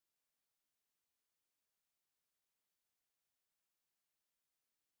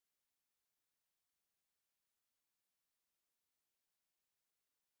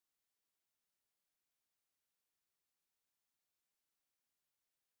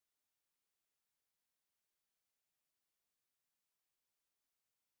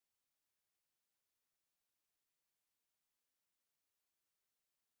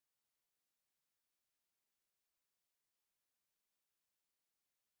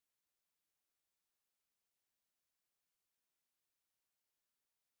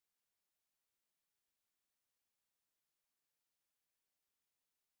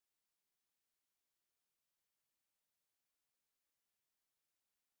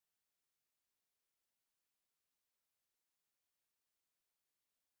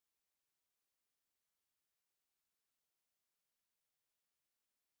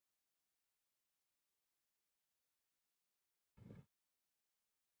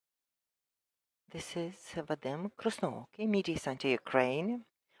This is Vadim Krasnooky, Media Center Ukraine.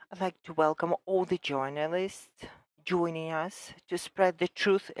 I'd like to welcome all the journalists joining us to spread the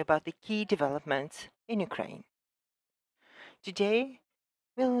truth about the key developments in Ukraine. Today,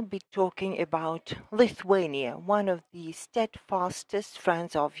 we'll be talking about Lithuania, one of the steadfastest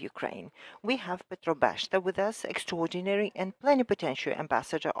friends of Ukraine. We have Petro Beshta with us, extraordinary and plenipotentiary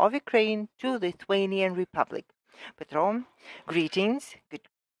ambassador of Ukraine to Lithuanian Republic. Petro, greetings, good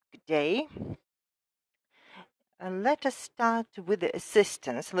day. Let us start with the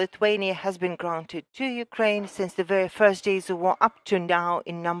assistance Lithuania has been granted to Ukraine since the very first days of war up to now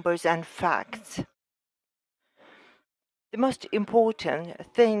in numbers and facts. The most important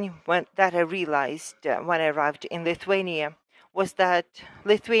thing that I realized when I arrived in Lithuania was that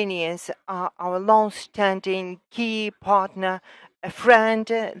Lithuanians are our long-standing key partner, a friend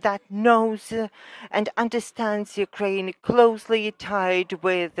that knows and understands Ukraine, closely tied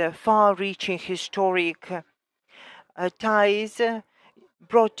with far-reaching historic ties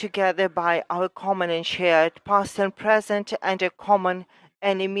brought together by our common and shared past and present and a common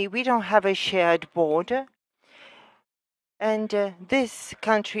enemy. We don't have a shared border. And this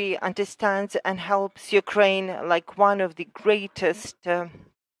country understands and helps Ukraine like one of the greatest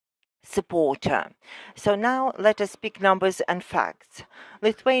supporter. So now let us speak numbers and facts.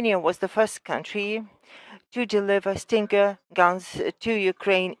 Lithuania was the first country to deliver Stinger guns to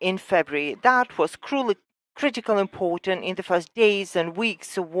Ukraine in February. That was critical important in the first days and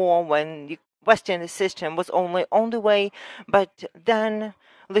weeks of war when the Western assistance was only on the way, but then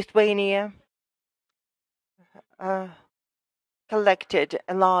Lithuania collected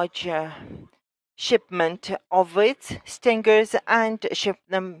a large shipment of its Stingers and shipped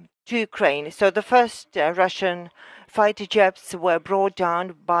them to Ukraine. So the first Russian fighter jets were brought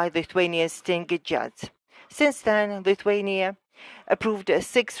down by Lithuanian Stinger jets. Since then, Lithuania approved a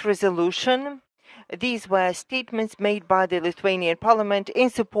sixth resolution. These were statements made by the Lithuanian parliament in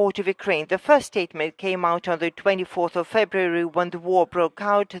support of Ukraine. The first statement came out on the 24th of February when the war broke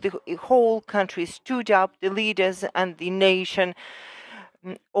out. The whole country stood up, the leaders and the nation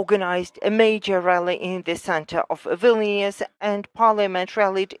organized a major rally in the center of Vilnius, and parliament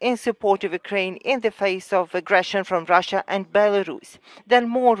rallied in support of Ukraine in the face of aggression from Russia and Belarus. Then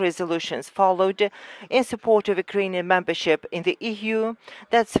more resolutions followed in support of Ukrainian membership in the EU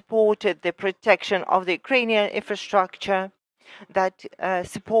that supported the protection of the Ukrainian infrastructure, that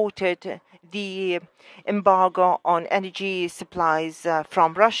supported the embargo on energy supplies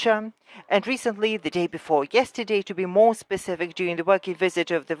from Russia. And recently, the day before yesterday, to be more specific, during the working visit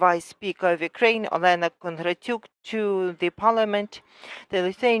of the Vice Speaker of Ukraine, Olena Kondratyuk, to the Parliament, the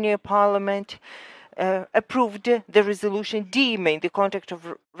Lithuanian Parliament approved the resolution deeming the conduct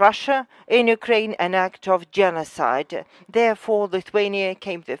of Russia in Ukraine an act of genocide. Therefore, Lithuania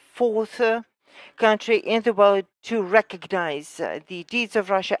became the fourth country in the world to recognize the deeds of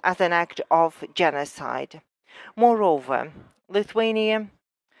Russia as an act of genocide. Moreover, Lithuania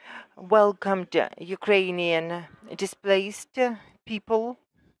welcomed Ukrainian displaced people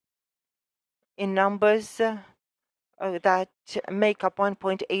in numbers that make up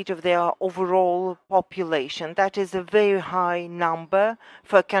 1.8 of their overall population. That is a very high number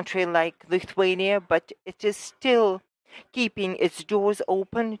for a country like Lithuania, but it is still keeping its doors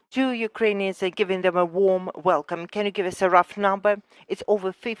open to Ukrainians and giving them a warm welcome. Can you give us a rough number? It's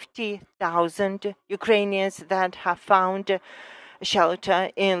over 50,000 Ukrainians that have found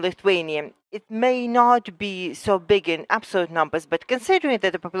shelter in Lithuania. It may not be so big in absolute numbers, but considering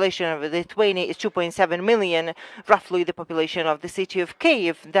that the population of Lithuania is 2.7 million, roughly the population of the city of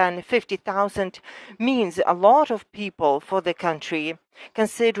Kyiv, then 50,000 means a lot of people for the country,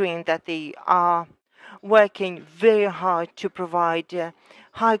 considering that they are working very hard to provide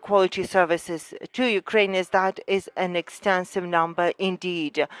high quality services to Ukrainians. That is an extensive number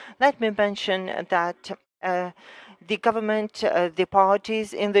indeed. Let me mention that the government, the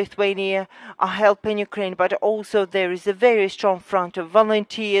parties in Lithuania are helping Ukraine, but also there is a very strong front of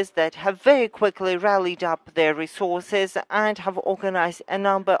volunteers that have very quickly rallied up their resources and have organized a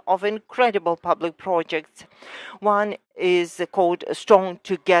number of incredible public projects. One is called Strong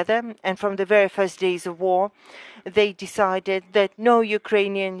Together, and from the very first days of war, they decided that no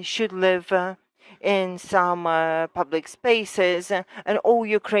Ukrainian should live in some public spaces, and all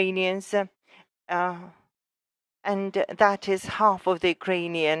Ukrainians and that is half of the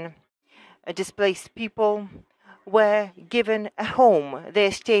Ukrainian displaced people were given a home.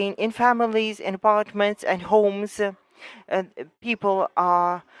 They're staying in families, in apartments and homes. People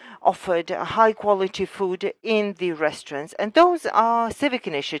are offered high quality food in the restaurants, and those are civic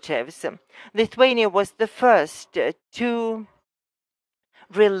initiatives. Lithuania was the first to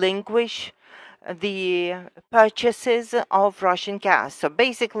relinquish the purchases of Russian gas. So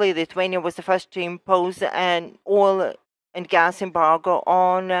basically, Lithuania was the first to impose an oil and gas embargo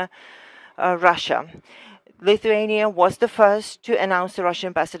on Russia. Lithuania was the first to announce the Russian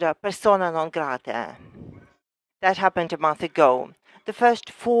ambassador persona non grata. That happened a month ago. The first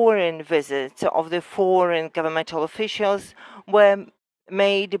foreign visits of the foreign governmental officials were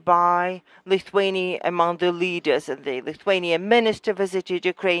made by Lithuania among the leaders. The Lithuanian minister visited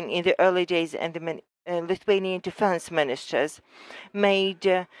Ukraine in the early days, and the Lithuanian defense ministers made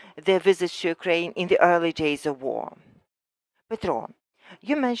their visits to Ukraine in the early days of war. Petro,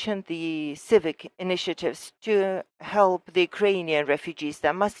 you mentioned the civic initiatives to help the Ukrainian refugees.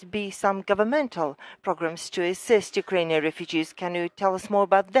 There must be some governmental programs to assist Ukrainian refugees. Can you tell us more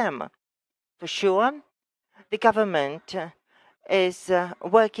about them? For sure, the government is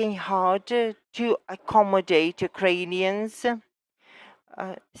working hard to accommodate Ukrainians,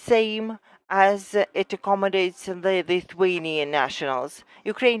 same as it accommodates the Lithuanian nationals.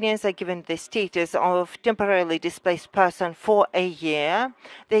 Ukrainians are given the status of temporarily displaced person for a year.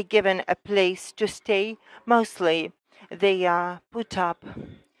 They're given a place to stay. Mostly, they are put up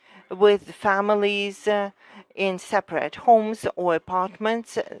with families in separate homes or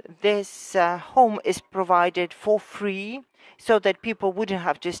apartments. This home is provided for free so that people wouldn't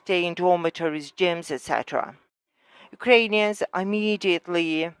have to stay in dormitories, gyms, etc. Ukrainians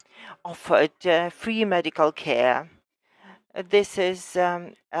immediately offered free medical care. This is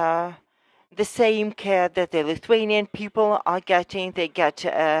the same care that the Lithuanian people are getting. They get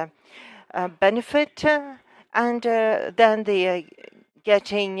a benefit, and then they are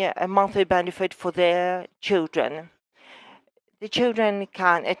getting a monthly benefit for their children. The children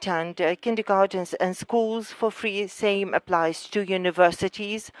can attend kindergartens and schools for free. Same applies to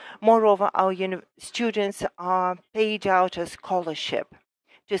universities. Moreover, our students are paid out a scholarship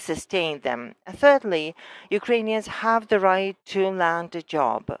to sustain them. And thirdly, Ukrainians have the right to land a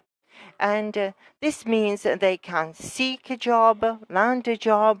job. And this means that they can seek a job, land a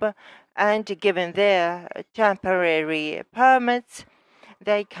job, and given their temporary permits,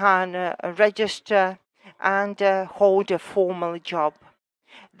 they can register and hold a formal job.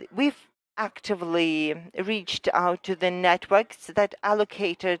 We've actively reached out to the networks that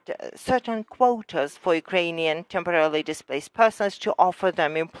allocated certain quotas for Ukrainian temporarily displaced persons to offer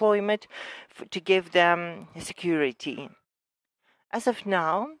them employment, to give them security. As of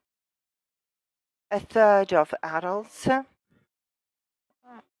now, a third of adults,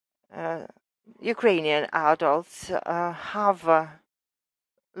 Ukrainian adults, have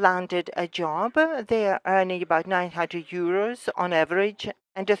landed a job. They are earning about 900 euros on average,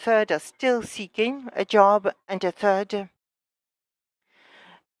 and a third are still seeking a job, and a third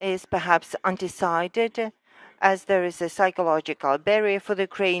is perhaps undecided, as there is a psychological barrier for the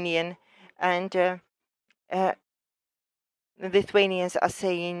Ukrainian, and Lithuanians are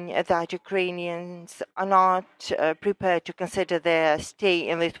saying that Ukrainians are not prepared to consider their stay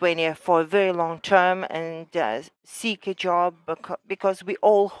in Lithuania for a very long term and seek a job, because we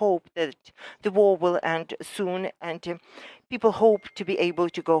all hope that the war will end soon, and people hope to be able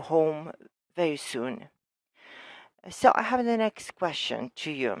to go home very soon. So I have the next question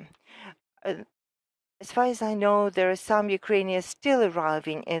to you. As far as I know, there are some Ukrainians still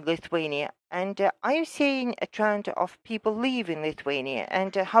arriving in Lithuania. And are you seeing a trend of people leaving Lithuania?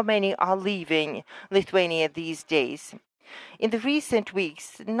 And how many are leaving Lithuania these days? In the recent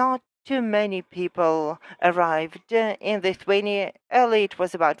weeks, not too many people arrived in Lithuania. Early it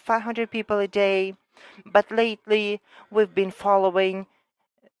was about 500 people a day. But lately we've been following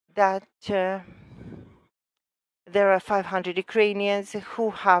that there are 500 Ukrainians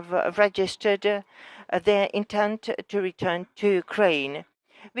who have registered their intent to return to Ukraine.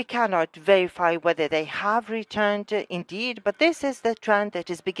 We cannot verify whether they have returned indeed, but this is the trend that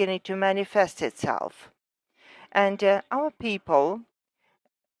is beginning to manifest itself. And our people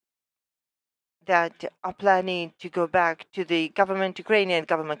that are planning to go back to the Ukrainian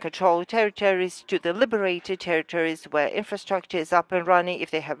government-controlled territories, to the liberated territories where infrastructure is up and running,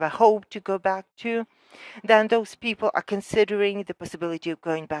 if they have a hope to go back to, then those people are considering the possibility of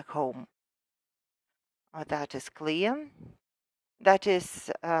going back home. That is clear. That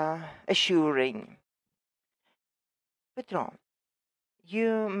is assuring. Petro,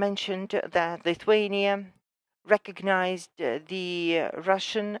 you mentioned that Lithuania recognized the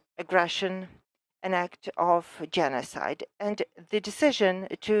Russian aggression, an act of genocide, and the decision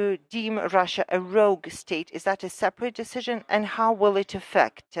to deem Russia a rogue state, is that a separate decision, and how will it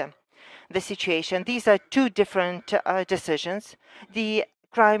affect the situation? These are two different decisions. The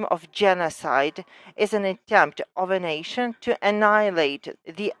crime of genocide is an attempt of a nation to annihilate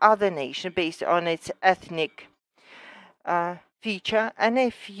the other nation based on its ethnic feature. And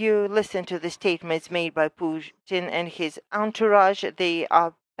if you listen to the statements made by Putin and his entourage, they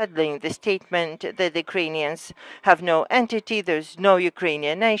are peddling the statement that the Ukrainians have no entity, there's no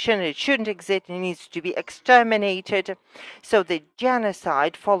Ukrainian nation, it shouldn't exist, it needs to be exterminated. So the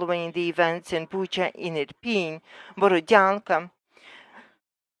genocide following the events in Bucha, in Irpin, Borodyanka,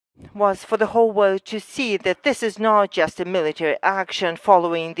 was for the whole world to see that this is not just a military action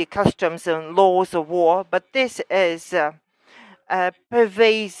following the customs and laws of war, but this is a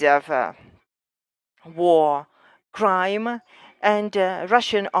pervasive war crime, and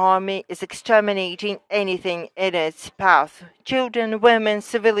Russian army is exterminating anything in its path. Children, women,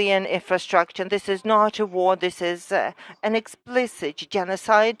 civilian infrastructure. This is not a war, this is an explicit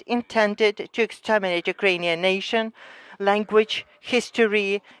genocide intended to exterminate Ukrainian nation, language,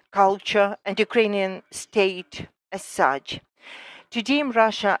 history, culture, and Ukrainian state as such. To deem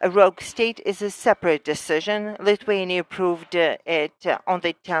Russia a rogue state is a separate decision. Lithuania approved it on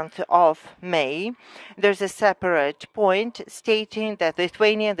the 10th of May. There's a separate point stating that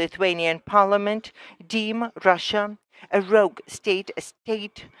Lithuanian parliament deem Russia a rogue state,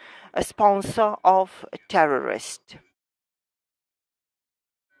 a sponsor of a terrorist.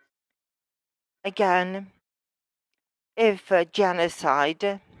 Again, if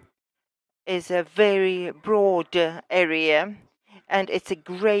genocide is a very broad area, and it's a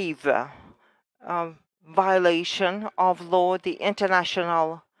grave violation of law. The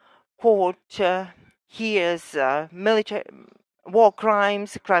International Court hears military war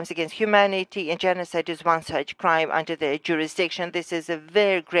crimes, crimes against humanity, and genocide is one such crime under their jurisdiction. This is a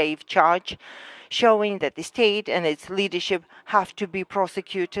very grave charge, showing that the state and its leadership have to be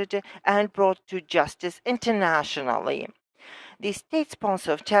prosecuted and brought to justice internationally. The state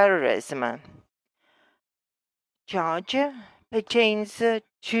sponsor of terrorism charge pertains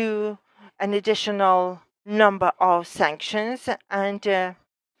to an additional number of sanctions and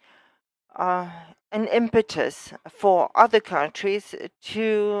an impetus for other countries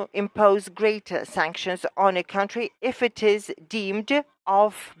to impose greater sanctions on a country if it is deemed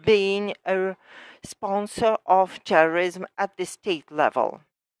of being a sponsor of terrorism at the state level.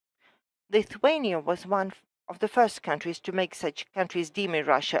 Lithuania was one of the first countries to make such countries deeming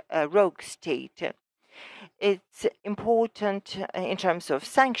Russia a rogue state. It's important in terms of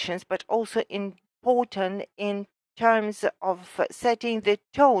sanctions, but also important in terms of setting the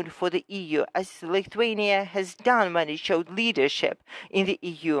tone for the EU, as Lithuania has done when it showed leadership in the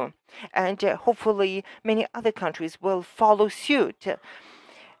EU. And hopefully many other countries will follow suit,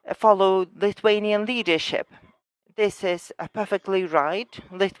 follow Lithuanian leadership. This is perfectly right.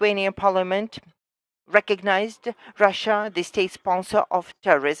 Lithuanian parliament recognized Russia, the state sponsor of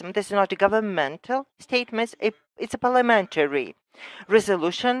terrorism. This is not a governmental statement, it's a parliamentary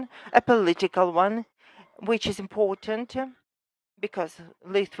resolution, a political one, which is important because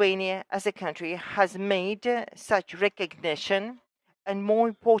Lithuania as a country has made such recognition, and more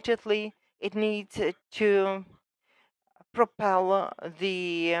importantly, it needs to propel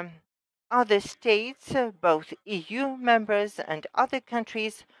the other states, both EU members and other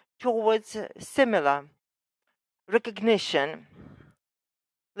countries, towards similar recognition.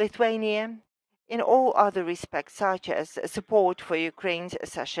 Lithuania, in all other respects, such as support for Ukraine's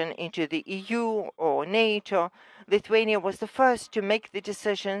accession into the EU or NATO, Lithuania was the first to make the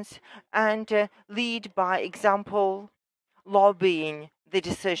decisions and lead by example, lobbying the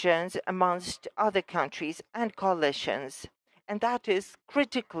decisions amongst other countries and coalitions. And that is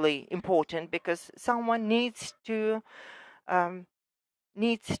critically important because someone needs to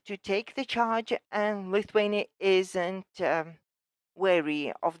take the charge, and Lithuania isn't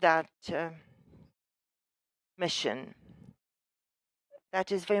wary of that mission.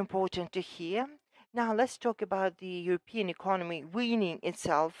 That is very important to hear. Now let's talk about the European economy weaning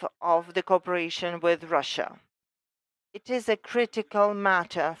itself of the cooperation with Russia. It is a critical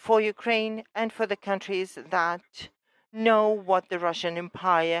matter for Ukraine and for the countries that know what the Russian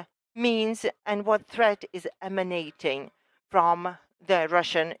Empire means and what threat is emanating from the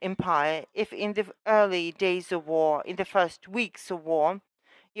Russian Empire. If in the early days of war, in the first weeks of war,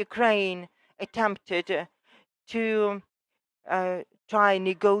 Ukraine attempted to try and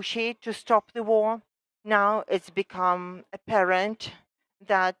negotiate to stop the war, now it's become apparent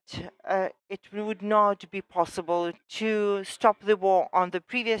that it would not be possible to stop the war on the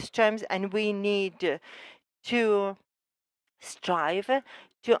previous terms, and we need to strive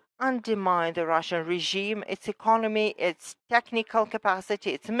to undermine the Russian regime, its economy, its technical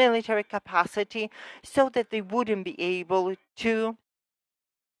capacity, its military capacity, so that they wouldn't be able to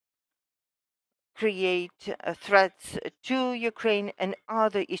create threats to Ukraine and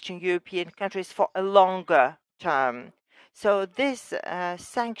other Eastern European countries for a longer term. So this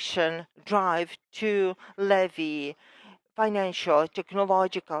sanction drive to levy financial,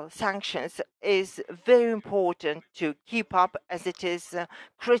 technological sanctions is very important to keep up, as it is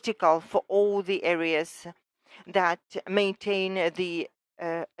critical for all the areas that maintain the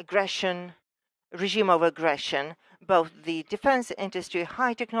aggression regime of aggression. Both the defense industry,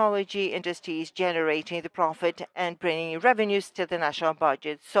 high technology industries generating the profit and bringing revenues to the national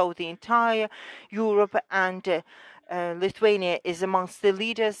budget. So the entire Europe and Lithuania is amongst the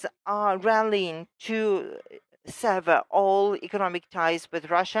leaders are rallying to sever all economic ties with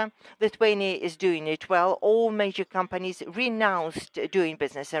Russia. Lithuania is doing it well. All major companies renounced doing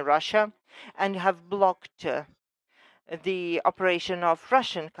business in Russia and have blocked the operation of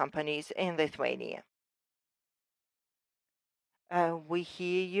Russian companies in Lithuania. We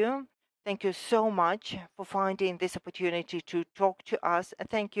hear you. Thank you so much for finding this opportunity to talk to us.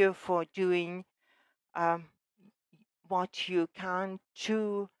 Thank you for doing um, what you can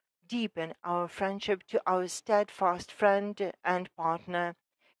to deepen our friendship to our steadfast friend and partner,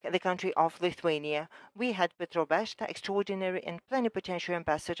 the country of Lithuania. We had Petro Beshta, extraordinary and plenipotentiary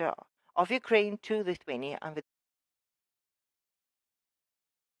ambassador of Ukraine to Lithuania. And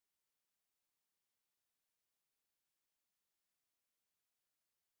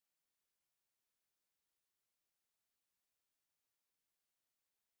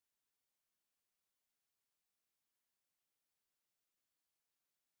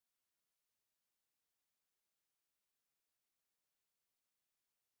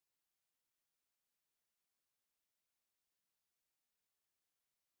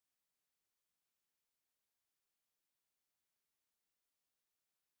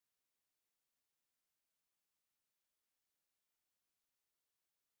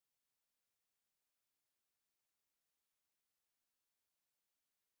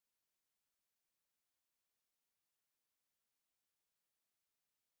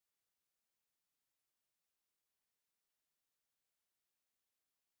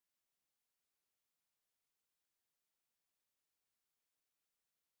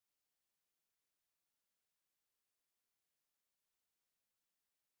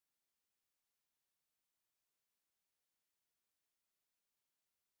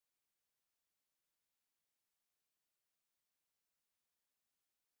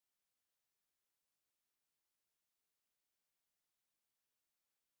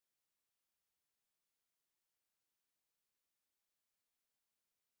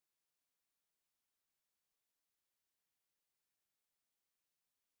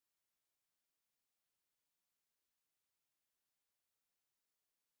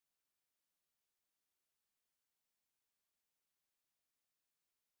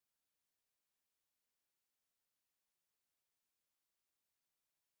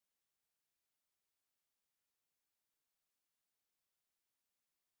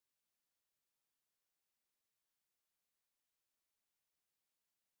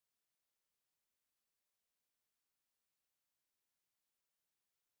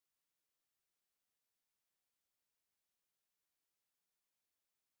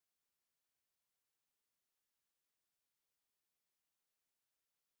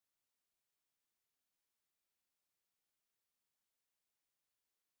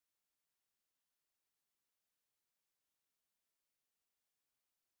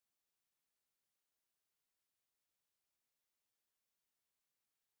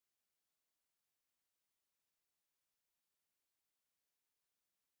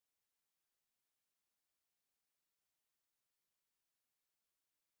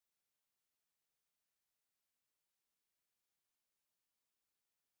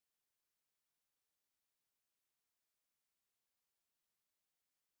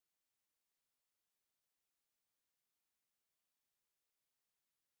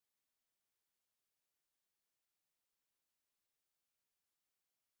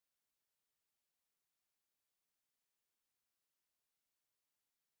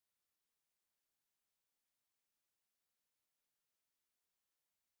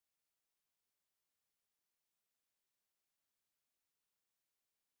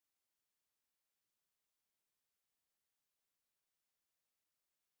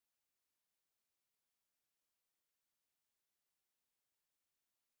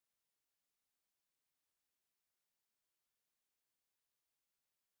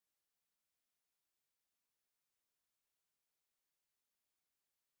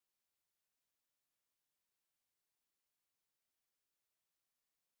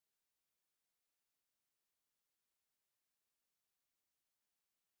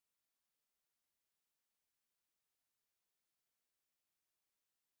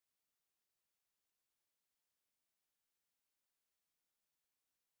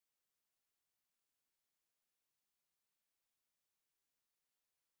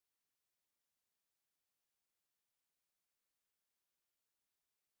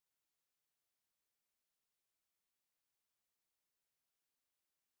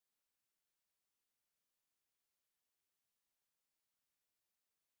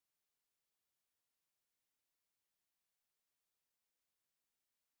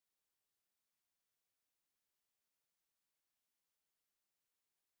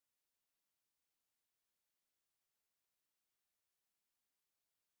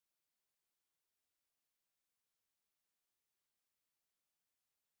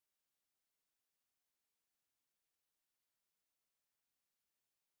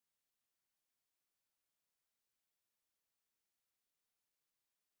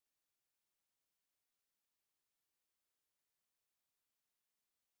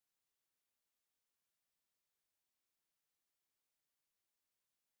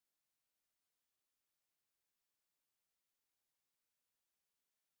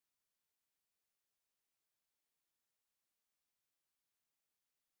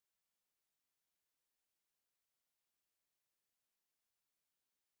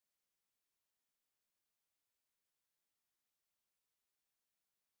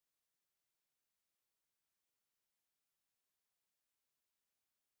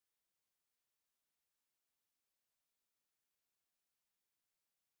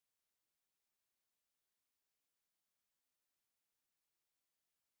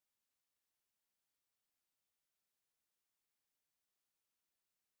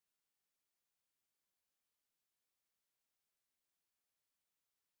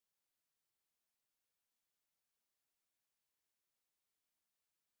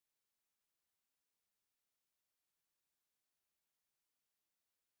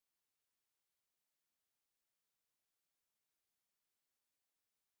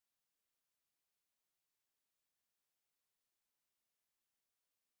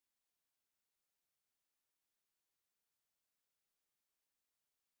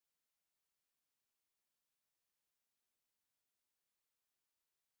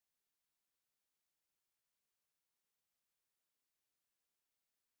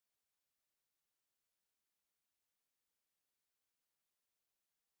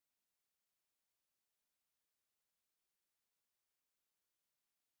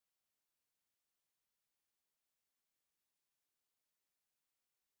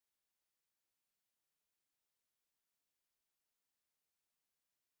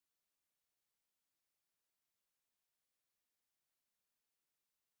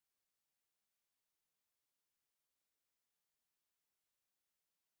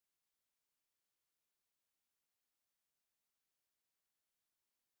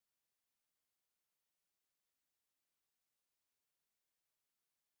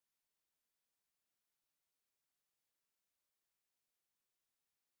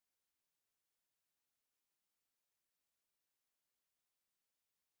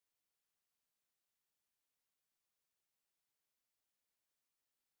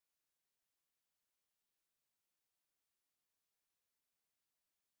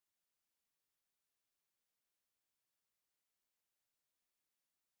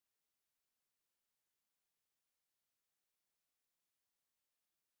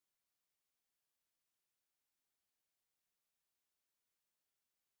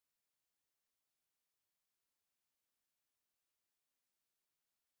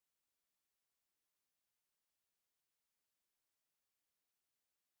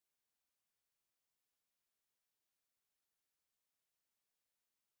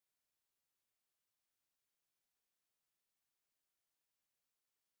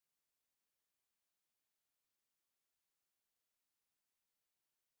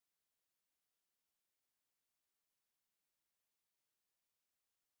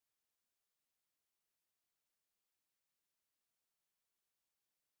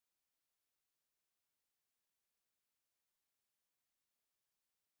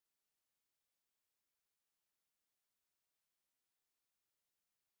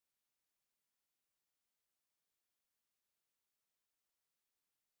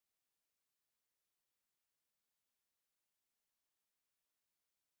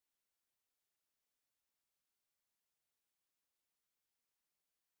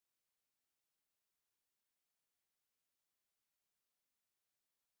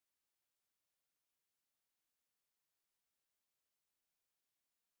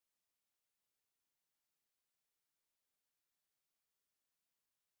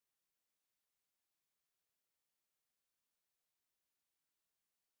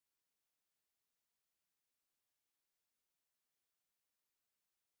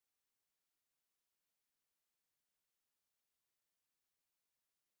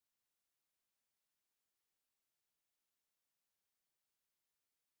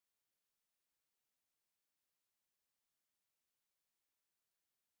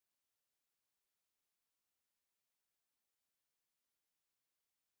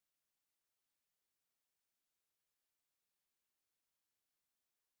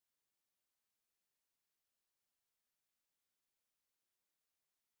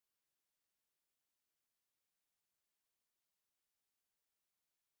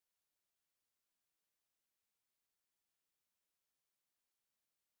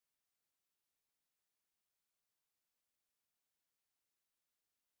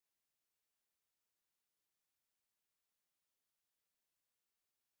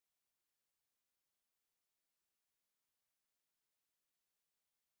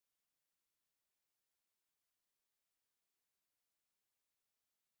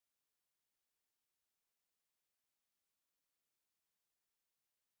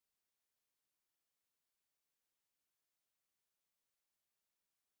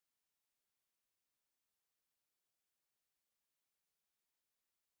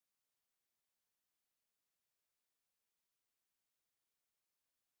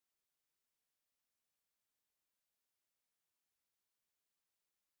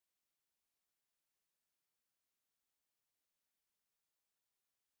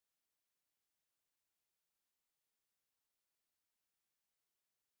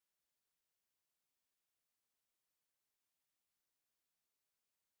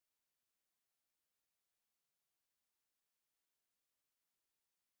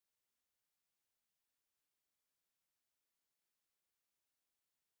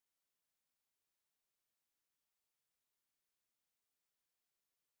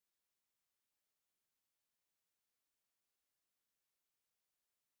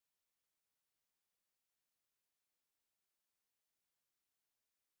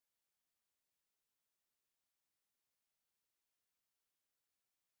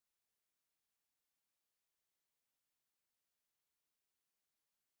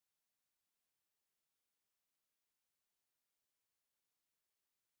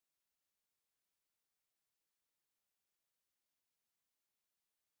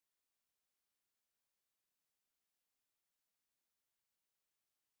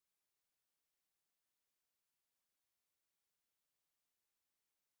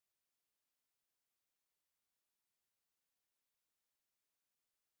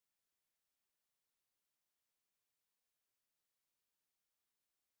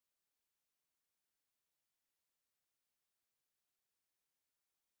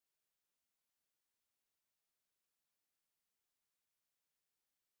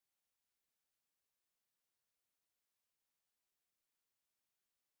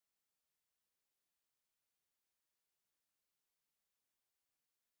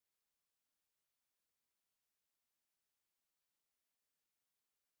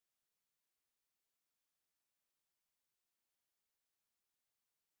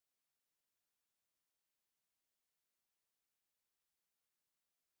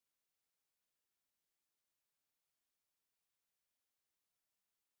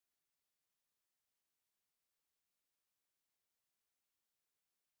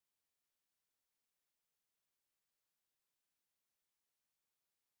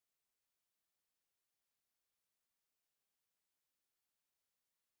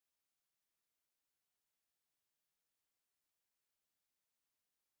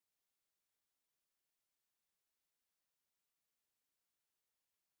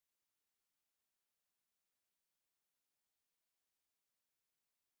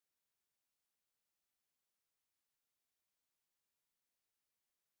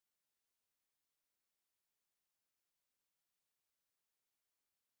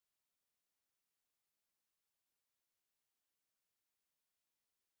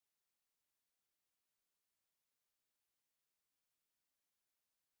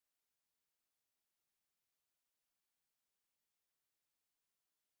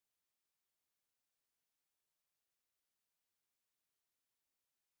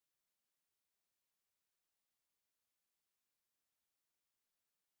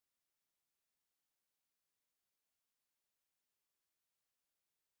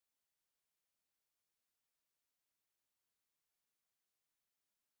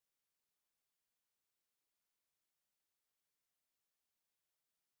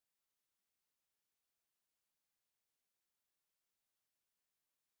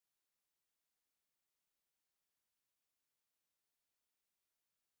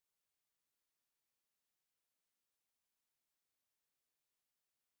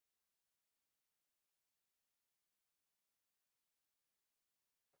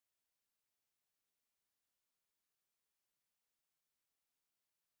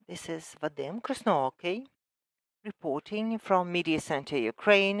This is Vadim Krasnooky reporting from Media Center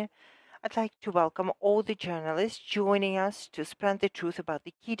Ukraine. I'd like to welcome all the journalists joining us to spread the truth about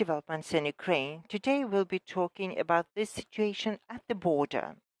the key developments in Ukraine. Today we'll be talking about this situation at the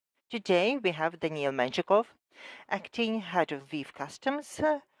border. Today we have Daniil Menshykov, acting head of Lviv Customs,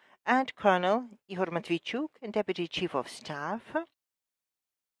 and Colonel Igor Matviichuk, Deputy Chief of Staff,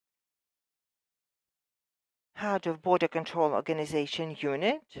 head of Border Control Organization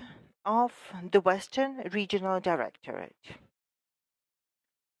Unit of the Western Regional Directorate.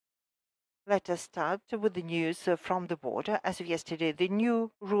 Let us start with the news from the border. As of yesterday, the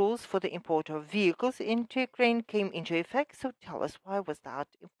new rules for the import of vehicles into Ukraine came into effect. So tell us, why was that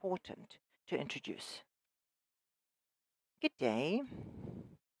important to introduce? Good day.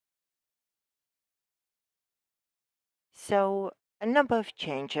 So a number of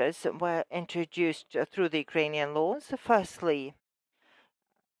changes were introduced through the Ukrainian laws. Firstly,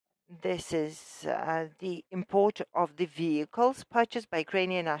 this is the import of the vehicles purchased by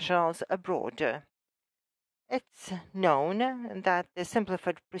Ukrainian nationals abroad. It's known that the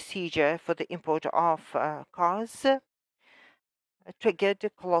simplified procedure for the import of cars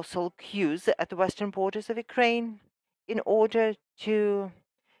triggered colossal queues at the western borders of Ukraine. In order to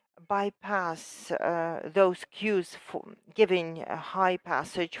bypass those queues, giving a high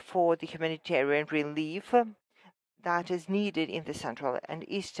passage for the humanitarian relief that is needed in the central and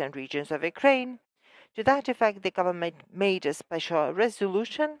eastern regions of Ukraine. To that effect, the government made a special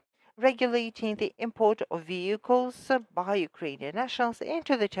resolution regulating the import of vehicles by Ukrainian nationals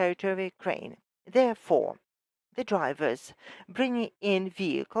into the territory of Ukraine. Therefore, the drivers bringing in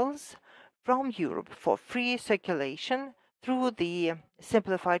vehicles from Europe for free circulation through the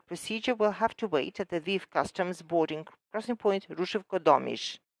simplified procedure will have to wait at the Lviv Customs boarding crossing point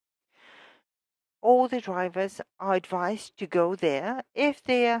Rushivko-Domish. All the drivers are advised to go there if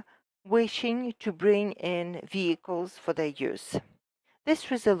they are wishing to bring in vehicles for their use.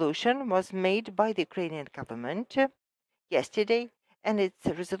 This resolution was made by the Ukrainian government yesterday, and it's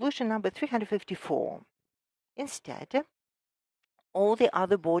resolution number 354. Instead, all the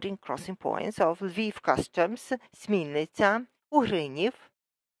other boarding crossing points of Lviv Customs, Smilnitsa, Ugrinyv,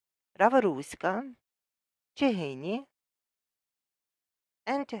 Ravaruska, Cheheny,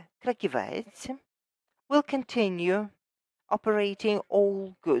 and Krakivets will continue operating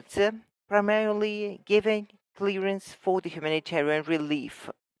all goods, primarily giving clearance for the humanitarian relief.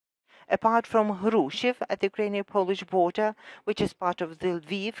 Apart from Hrushev at the Ukrainian-Polish border, which is part of the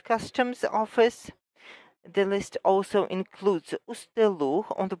Lviv Customs Office, the list also includes Ust-Luh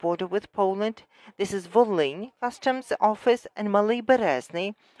on the border with Poland. This is Volyn Customs Office and Malý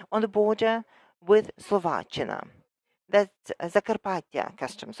Berezny on the border with Slovakia. That's Zakarpattia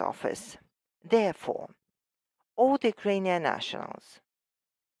Customs Office. Therefore, all the Ukrainian nationals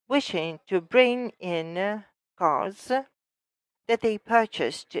wishing to bring in cars that they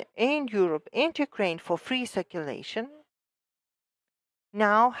purchased in Europe into Ukraine for free circulation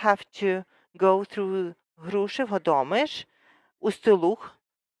now have to go through Hrushev-Domish, Ust-Luh,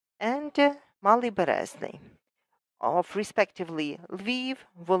 and Malý Berezny of respectively Lviv,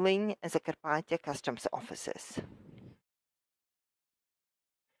 Volyn, and Zakarpattia customs offices.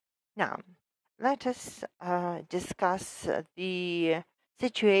 Now, let us discuss the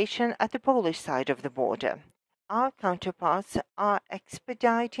situation at the Polish side of the border. Our counterparts are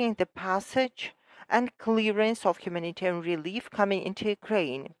expediting the passage and clearance of humanitarian relief coming into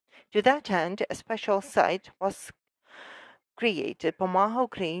Ukraine. To that end, a special site was created,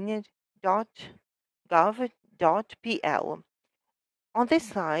 pomagaukraine.gov.pl. On this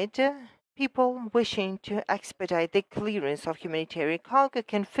slide, people wishing to expedite the clearance of humanitarian cargo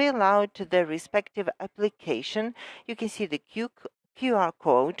can fill out their respective application. You can see the QR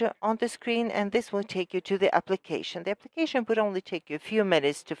code on the screen, and this will take you to the application. The application would only take you a few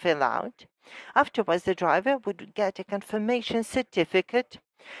minutes to fill out. Afterwards, the driver would get a confirmation certificate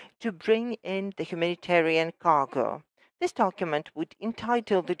to bring in the humanitarian cargo. This document would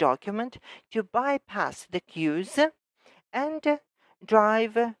entitle the document to bypass the queues and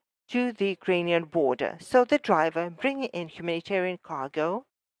drive to the Ukrainian border. So the driver bringing in humanitarian cargo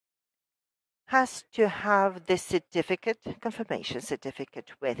has to have the certificate, confirmation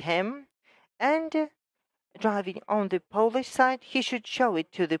certificate, with him, and driving on the Polish side, he should show it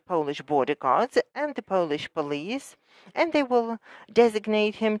to the Polish border guards and the Polish police, and they will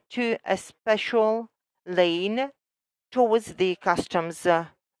designate him to a special lane towards the customs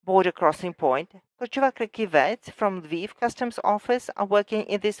border crossing point. Korchova-Krakivets from Lviv Customs Office are working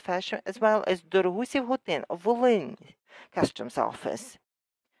in this fashion, as well as Dorogusiv-Hutin of Volyn Customs Office.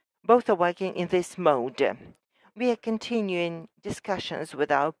 Both are working in this mode. We are continuing discussions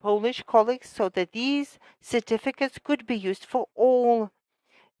with our Polish colleagues so that these certificates could be used for all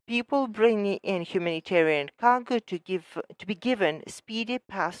people bringing in humanitarian cargo to be given speedy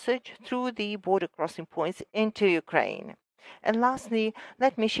passage through the border crossing points into Ukraine. And lastly,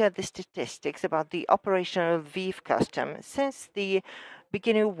 let me share the statistics about the operational Lviv custom. Since the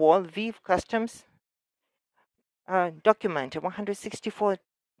beginning of war, Lviv customs documented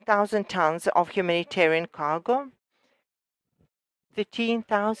 164,000 tons of humanitarian cargo,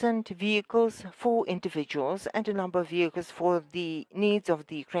 15,000 vehicles for individuals, and a number of vehicles for the needs of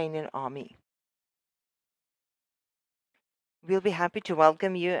the Ukrainian army. We'll be happy to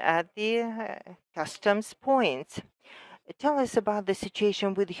welcome you at the customs points. Tell us about the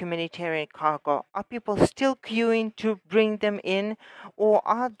situation with the humanitarian cargo. Are people still queuing to bring them in, or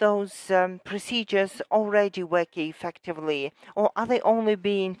are those procedures already working effectively, or are they only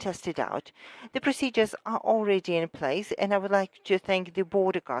being tested out? The procedures are already in place, and I would like to thank the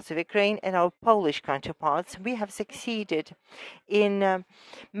border guards of Ukraine and our Polish counterparts. We have succeeded in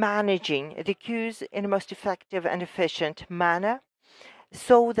managing the queues in a most effective and efficient manner,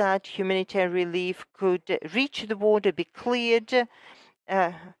 so that humanitarian relief could reach the border, be cleared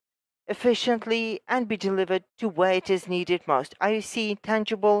efficiently, and be delivered to where it is needed most. Are you seeing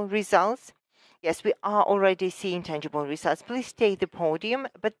tangible results? Yes, we are already seeing tangible results. Please stay at the podium,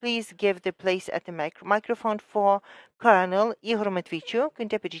 but please give the place at the microphone for Colonel Igor Matviichuk,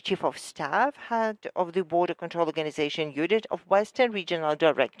 Deputy Chief of Staff, Head of the Border Control Organization Unit of Western Regional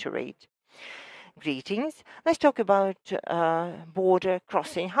Directorate. Greetings. Let's talk about border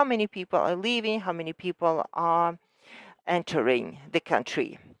crossing. How many people are leaving? How many people are entering the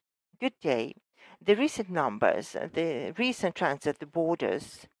country? Good day. The recent numbers, the recent trends at the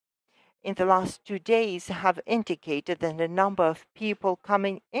borders in the last 2 days have indicated that the number of people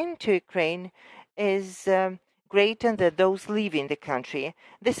coming into Ukraine is greater than those leaving the country.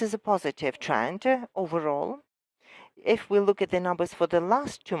 This is a positive trend overall. If we look at the numbers for the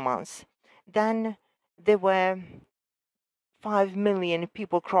last 2 months, then there were 5 million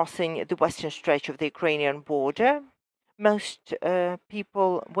people crossing the western stretch of the Ukrainian border. Most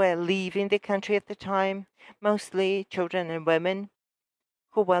people were leaving the country at the time, mostly children and women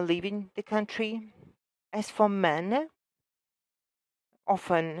who were leaving the country. As for men,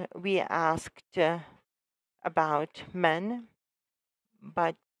 often we asked about men,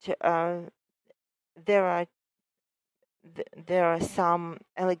 but there are some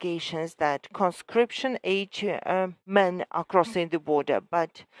allegations that conscription age men are crossing the border,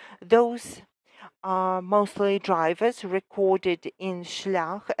 but those are mostly drivers recorded in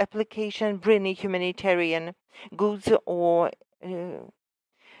Shlach application, bringing humanitarian goods or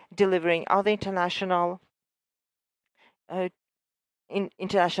delivering other international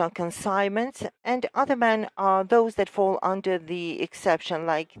international consignments, and other men are those that fall under the exception,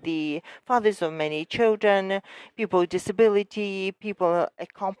 like the fathers of many children, people with disability, people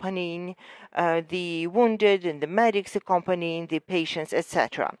accompanying the wounded, and the medics accompanying the patients,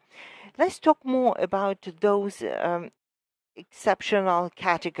 etc. Let's talk more about those exceptional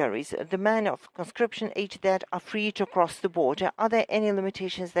categories, the men of conscription age that are free to cross the border. Are there any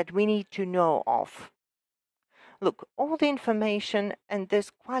limitations that we need to know of? Look, all the information, and there's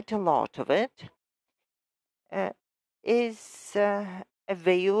quite a lot of it, is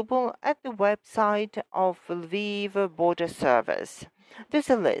available at the website of Lviv Border Service. There's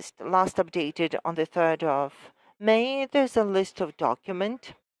a list, last updated on the 3rd of May. There's a list of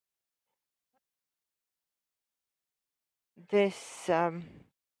documents. This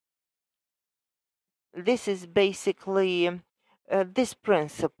is basically this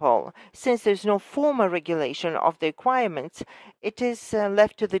principle. Since there's no formal regulation of the requirements, it is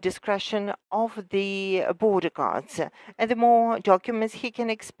left to the discretion of the border guards. And the more documents he can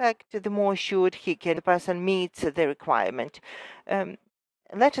expect, the more assured the person meets the requirement.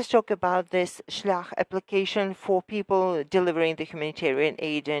 Let us talk about this Shlach application for people delivering the humanitarian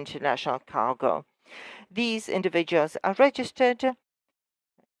aid and international cargo. These individuals are registered.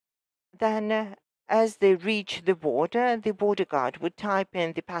 Then as they reach the border guard would type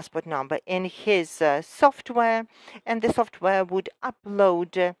in the passport number in his software, and the software would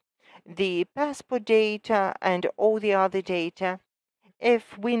upload the passport data and all the other data.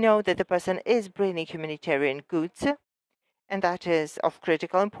 If we know that the person is bringing humanitarian goods, and that is of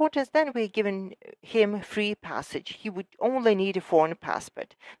critical importance, then we're giving him free passage. He would only need a foreign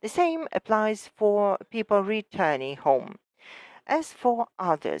passport. The same applies for people returning home. As for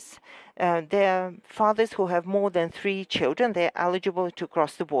others, their fathers who have more than 3 children, they're eligible to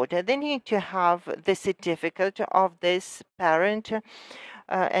cross the border. They need to have the certificate of this parent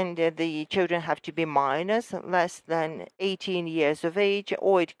and the children have to be minors, less than 18 years of age,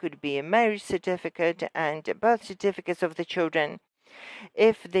 or it could be a marriage certificate and birth certificates of the children.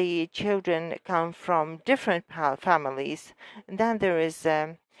 If the children come from different families, then there is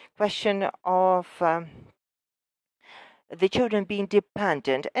a question of the children being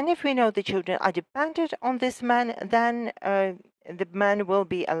dependent. And if we know the children are dependent on this man, then the man will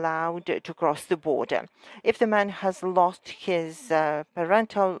be allowed to cross the border. If the man has lost his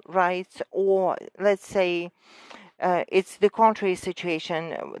parental rights, or let's say it's the contrary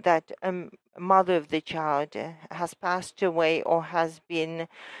situation, that mother of the child has passed away or has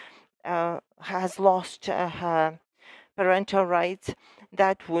lost her parental rights,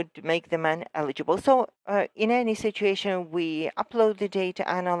 that would make the man eligible. So in any situation, we upload the data,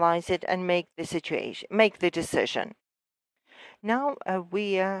 analyze it, and make the decision. Now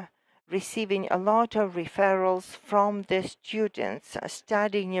we are receiving a lot of referrals from the students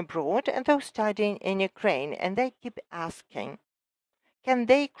studying abroad and those studying in Ukraine, and they keep asking, can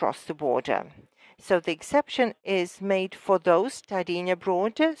they cross the border? So the exception is made for those studying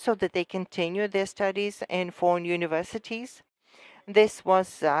abroad so that they continue their studies in foreign universities. This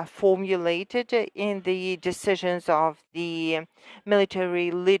was formulated in the decisions of the military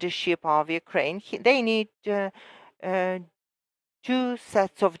leadership of Ukraine. They need two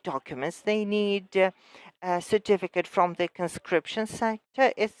sets of documents. They need a certificate from the conscription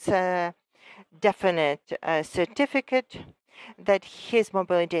sector. It's a definite certificate that his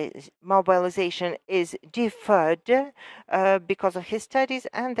mobilization is deferred because of his studies,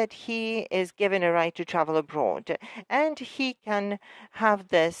 and that he is given a right to travel abroad. And he can have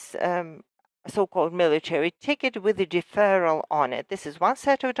this so-called military ticket with a deferral on it. This is one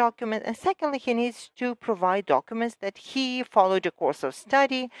set of documents. And secondly, he needs to provide documents that he followed a course of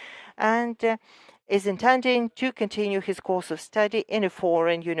study and is intending to continue his course of study in a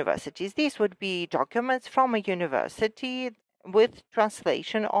foreign universities. These would be documents from a university with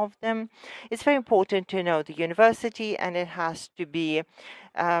translation of them. It's very important to know the university, and it has to be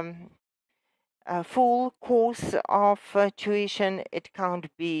a full course of tuition. It can't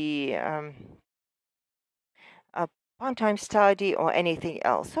be a part-time study or anything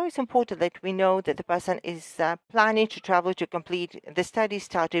else. So it's important that we know that the person is planning to travel to complete the study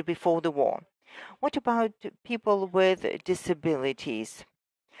started before the war. What about people with disabilities?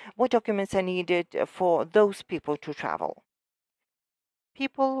 What documents are needed for those people to travel?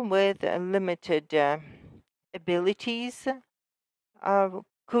 People with limited abilities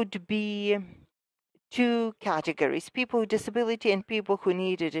could be two categories: people with disability and people who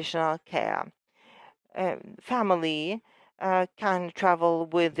need additional care. Family can travel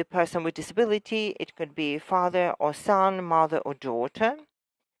with the person with disability. It could be father or son, mother or daughter.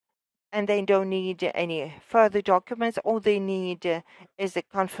 And they don't need any further documents. All they need is a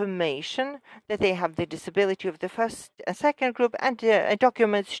confirmation that they have the disability of the first and second group, and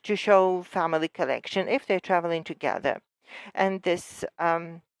documents to show family connection if they're traveling together. And this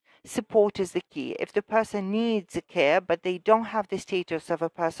support is the key. If the person needs care, but they don't have the status of a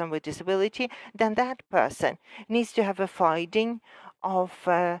person with disability, then that person needs to have a finding of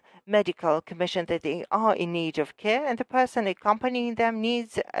medical commission that they are in need of care, and the person accompanying them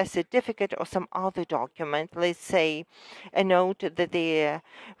needs a certificate or some other document, let's say a note that they are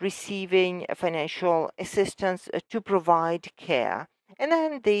receiving financial assistance to provide care. And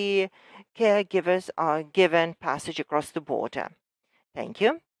then the caregivers are given passage across the border. Thank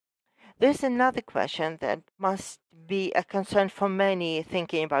you. There's another question that must be a concern for many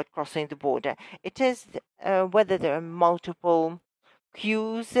thinking about crossing the border. It is whether there are multiple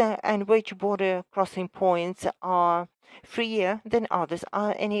queues and which border crossing points are freer than others.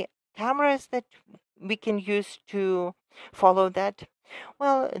 Are any cameras that we can use to follow that?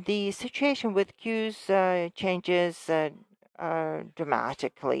 Well, the situation with queues changes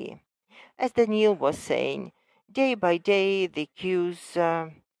dramatically. As Daniil was saying, day by day the queues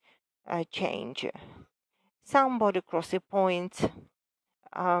change. Some border crossing points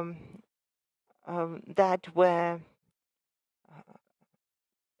that were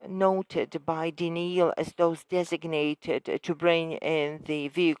noted by Daniil as those designated to bring in the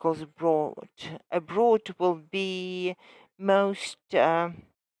vehicles abroad will be most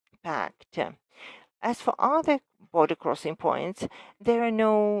packed. As for other border crossing points, there are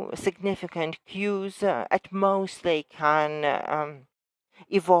no significant queues. At most, they can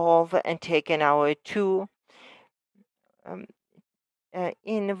evolve and take an hour or two.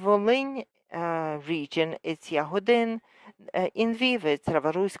 In Volyn region, it's Yahodin. In Lviv, it's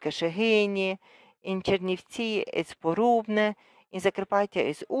Ravaruska, Sheheni. In Chernivtsi, it's Porubne. in Zakarpattia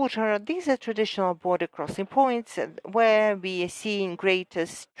is Uzhhorod. These are traditional border crossing points where we are seeing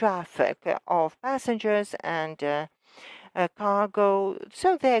greatest traffic of passengers and cargo.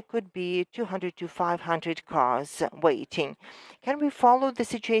 So there could be 200 to 500 cars waiting. Can we follow the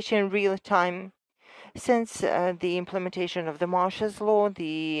situation in real time? Since the implementation of the Marshal's Law,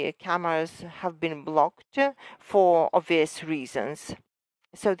 the cameras have been blocked for obvious reasons.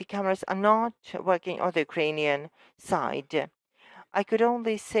 So the cameras are not working on the Ukrainian side. I could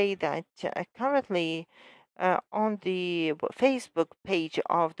only say that currently on the Facebook page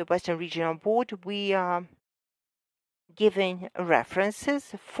of the Western Regional Board, we are giving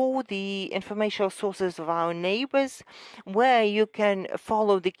references for the informational sources of our neighbors where you can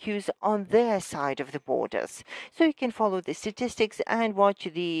follow the queues on their side of the borders. So you can follow the statistics and watch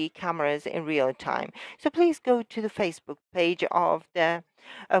the cameras in real time. So please go to the Facebook page of the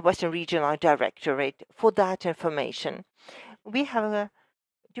Western Regional Directorate for that information.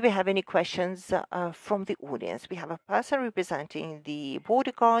 Do we have any questions from the audience? We have a person representing the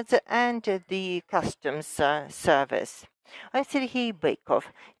border guards and the customs service. Sergei Bykov,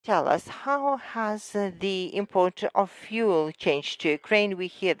 tell us, how has the import of fuel changed to Ukraine? We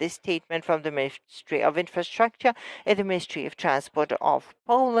hear this statement from the Ministry of Infrastructure and the Ministry of Transport of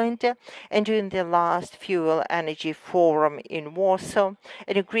Poland. And during the last Fuel Energy Forum in Warsaw,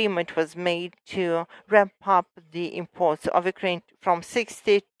 an agreement was made to ramp up the imports of Ukraine from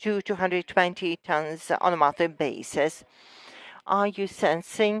 60 to 220 tons on a monthly basis. Are you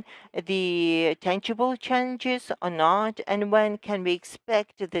sensing the tangible changes or not? And when can we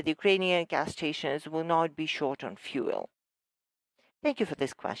expect that the Ukrainian gas stations will not be short on fuel? Thank you for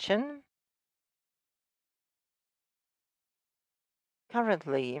this question.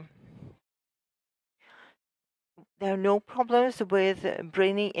 Currently, there are no problems with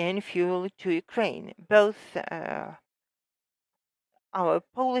bringing in fuel to Ukraine. Both our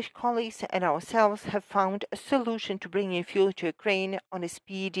Polish colleagues and ourselves have found a solution to bringing fuel to Ukraine on a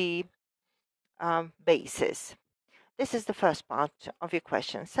speedy basis. This is the first part of your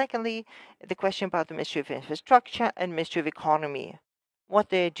question. Secondly, the question about the Ministry of Infrastructure and Ministry of Economy, what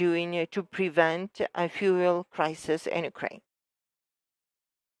they're doing to prevent a fuel crisis in Ukraine.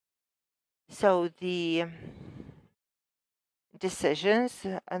 So the decisions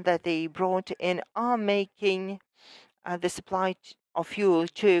that they brought in are making the supply of fuel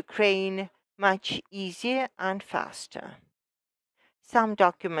to Ukraine much easier and faster. Some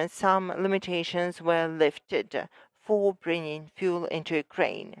documents, some limitations were lifted for bringing fuel into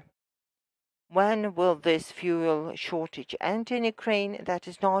Ukraine. When will this fuel shortage end in Ukraine? That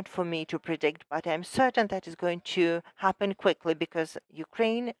is not for me to predict, but I'm certain that is going to happen quickly because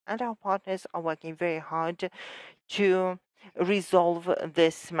Ukraine and our partners are working very hard to resolve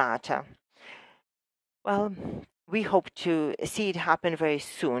this matter. Well, we hope to see it happen very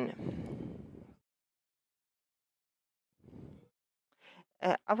soon.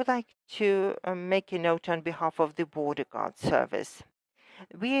 I would like to make a note on behalf of the Border Guard Service.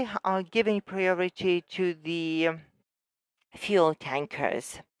 We are giving priority to the fuel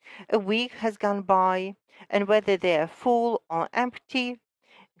tankers. A week has gone by, and whether they are full or empty,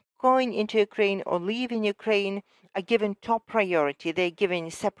 going into Ukraine or leaving Ukraine are given top priority. They're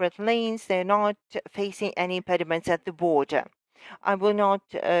given separate lanes. They're not facing any impediments at the border. I will not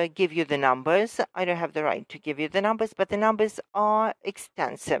give you the numbers. I don't have the right to give you the numbers, but the numbers are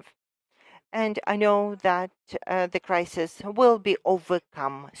extensive. And I know that the crisis will be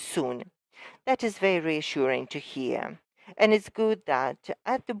overcome soon. That is very reassuring to hear. And it's good that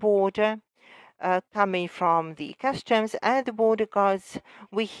at the border, coming from the customs and the border guards,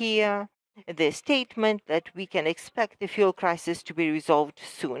 we hear the statement that we can expect the fuel crisis to be resolved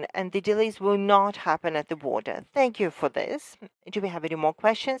soon and the delays will not happen at the border. Thank you for this. Do we have any more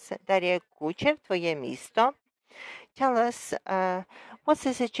questions? Daria Kucher, Tvoje Misto. Tell us what's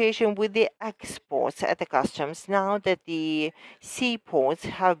the situation with the exports at the customs now that the seaports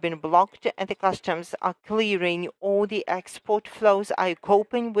have been blocked and the customs are clearing all the export flows? Are you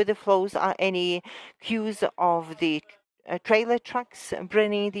coping with the flows? Are any queues of the trailer trucks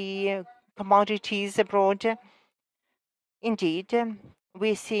bringing the commodities abroad? Indeed,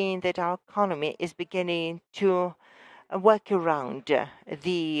 we're seeing that our economy is beginning to work around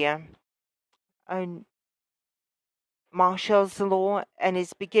the Marshall's Law and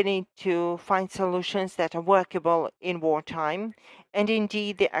is beginning to find solutions that are workable in wartime. And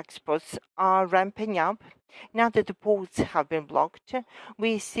indeed, the exports are ramping up. Now that the ports have been blocked,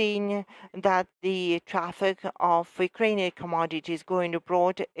 we're seeing that the traffic of Ukrainian commodities going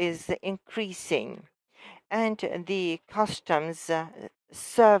abroad is increasing. And the customs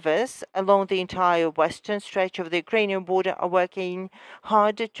servers along the entire western stretch of the Ukrainian border are working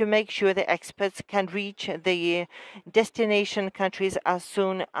hard to make sure the experts can reach the destination countries as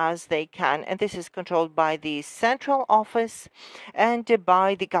soon as they can. And this is controlled by the central office and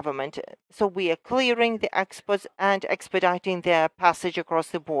by the government. So we are clearing the experts and expediting their passage across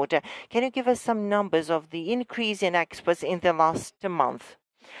the border. Can you give us some numbers of the increase in experts in the last month?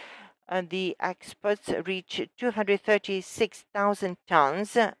 The exports reached 236,000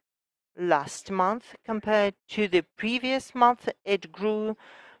 tons last month. Compared to the previous month, it grew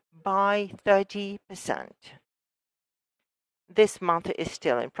by 30%. This month is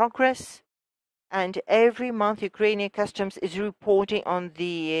still in progress, and every month Ukrainian customs is reporting on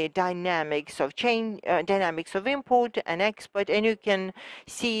the dynamics of import and export, and you can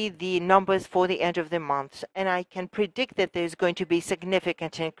see the numbers for the end of the month, and I can predict that there's going to be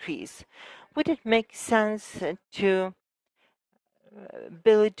significant increase. Would it make sense to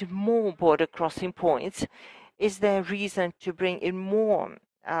build more border crossing points? Is there reason to bring in more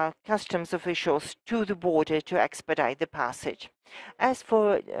customs officials to the border to expedite the passage? As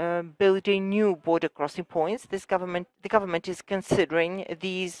for building new border crossing points, the government is considering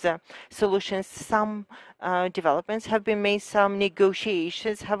these solutions. Some developments have been made, some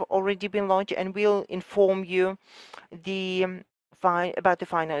negotiations have already been launched, and we'll inform you about the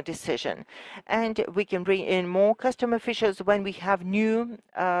final decision. And we can bring in more custom officials when we have new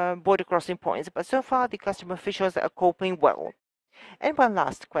border crossing points. But so far, the custom officials are coping well. And one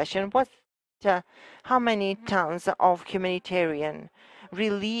last question: how many tons of humanitarian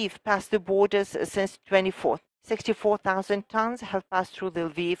relief passed the borders since 24? 64,000 tons have passed through the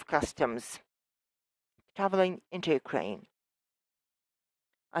Lviv customs, traveling into Ukraine.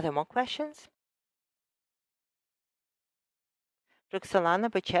 Are there more questions? Roxolana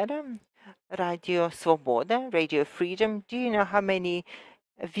Bechera, Radio Svoboda, Radio Freedom. Do you know how many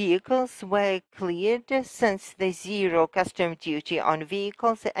vehicles were cleared since the zero custom duty on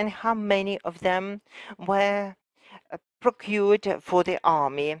vehicles, and how many of them were procured for the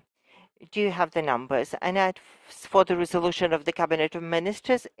army? Do you have the numbers? And as for the resolution of the Cabinet of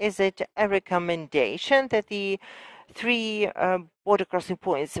Ministers, is it a recommendation that the 3 border crossing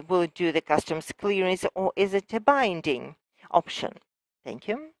points will do the customs clearance, or is it a binding option? Thank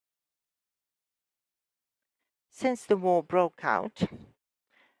you. Since the war broke out,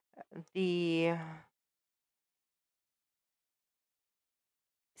 the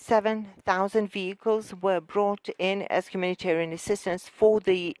 7,000 vehicles were brought in as humanitarian assistance for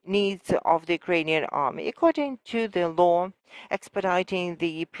the needs of the Ukrainian army. According to the law expediting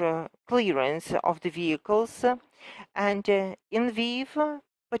the clearance of the vehicles, and in Lviv,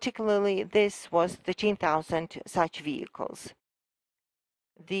 particularly, this was 13,000 such vehicles.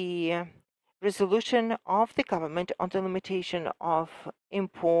 The resolution of the government on the limitation of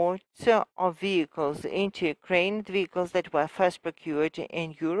imports of vehicles into Ukraine, the vehicles that were first procured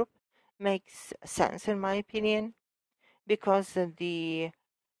in Europe, makes sense in my opinion, because the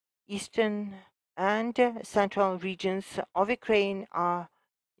eastern and central regions of Ukraine are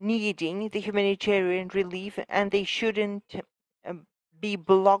needing the humanitarian relief, and they shouldn't be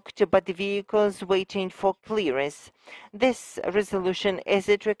blocked by the vehicles waiting for clearance. This resolution, is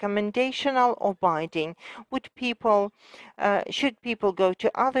it recommendational or binding? Should people go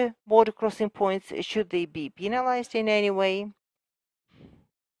to other border crossing points? Should they be penalized in any way?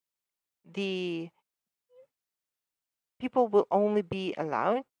 The people will only be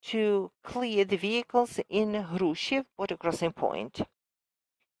allowed to clear the vehicles in Hrushiv border crossing point.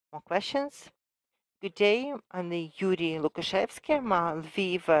 More questions? Good day, I'm the Yuri Lukashevsky, I'm a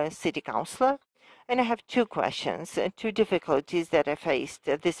Lviv city councillor, and I have 2 questions, 2 difficulties that I faced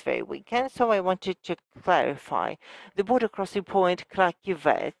this very weekend, so I wanted to clarify. The border crossing point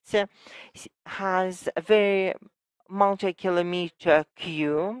Krakivets has a very multi-kilometer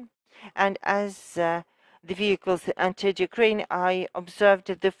queue, and as the vehicles entered Ukraine, I observed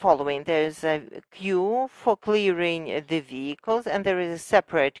the following. There's a queue for clearing the vehicles, and there is a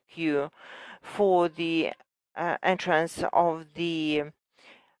separate queue for the entrance of the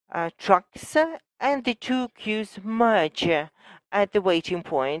trucks, and the 2 queues merge at the waiting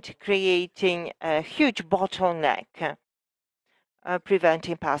point, creating a huge bottleneck,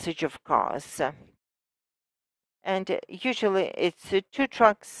 preventing passage of cars. And usually it's 2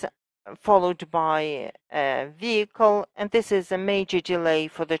 trucks followed by a vehicle, and this is a major delay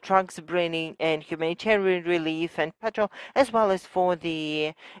for the trucks bringing in humanitarian relief and petrol, as well as for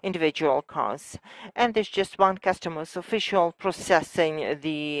the individual cars. And there's just one customs official processing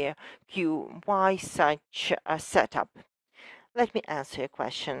the queue. Why such a setup? Let me answer your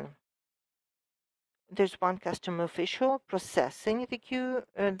question. there's one custom official processing the queue.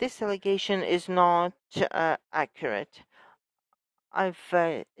 This allegation is not accurate.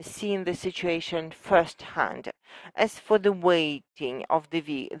 I've seen the situation firsthand. As for the waiting of the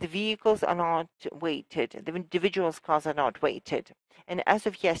vehicles are not weighted. The individuals' cars are not weighted. And as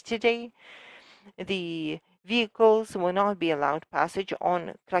of yesterday, the vehicles will not be allowed passage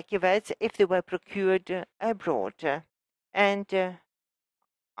on Krakowec if they were procured abroad. And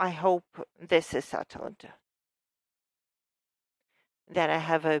I hope this is settled. Then I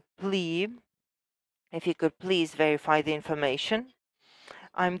have a plea. If you could please verify the information.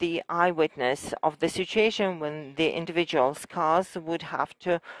 I'm the eyewitness of the situation when the individuals' cars would have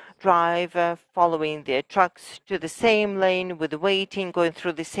to drive following their trucks to the same lane with waiting, going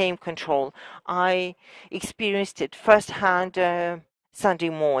through the same control. I experienced it firsthand Sunday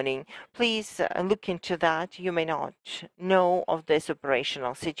morning. Please look into that. You may not know of this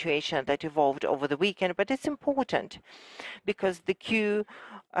operational situation that evolved over the weekend, but it's important because the queue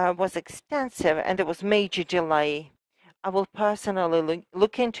was extensive and there was major delay. I will personally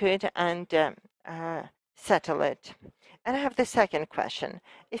look into it and settle it. And I have the second question.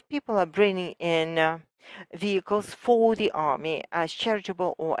 If people are bringing in vehicles for the army as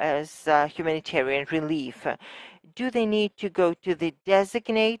charitable or as humanitarian relief, do they need to go to the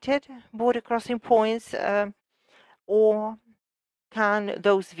designated border crossing points or can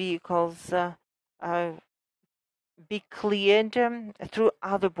those vehicles be cleared through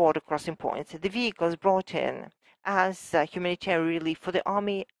other border crossing points? The vehicles brought in as humanitarian relief for the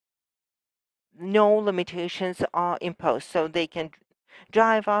army, no limitations are imposed, so they can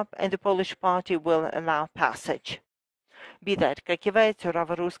drive up and the Polish party will allow passage, be that Krakowec or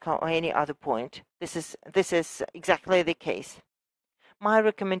Rawaruska or any other point. This is exactly the case. My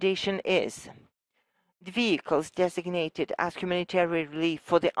recommendation is the vehicles designated as humanitarian relief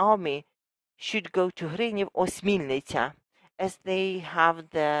for the army should go to Hryniv or Smilnica, as they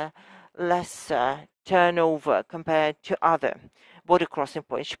have the lesser turnover compared to other border crossing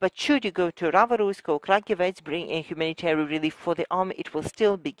points. But should you go to Rawaruska or Krakowec, bring in humanitarian relief for the army, it will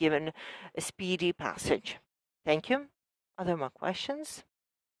still be given a speedy passage. Thank you. Are there more questions?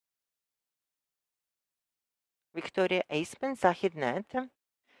 Victoria Eisman, Zahidnet.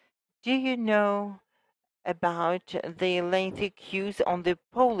 Do you know about the lengthy queues on the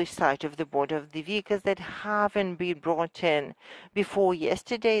Polish side of the border of the vehicles that haven't been brought in before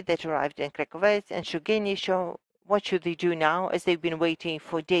yesterday that arrived in Krakowec and Shugeni? What should they do now, as they've been waiting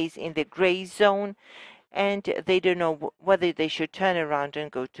for days in the gray zone and they don't know whether they should turn around and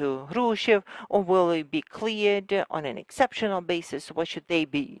go to Rushev or will it be cleared on an exceptional basis? What should they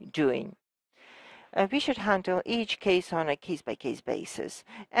be doing? We should handle each case on a case-by-case basis,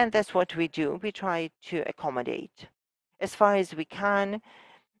 and that's what we do. We try to accommodate as far as we can.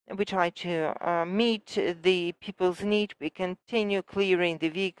 We try to meet the people's need. We continue clearing the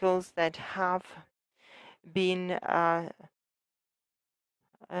vehicles that have been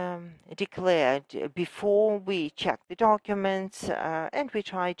declared before we check the documents, and we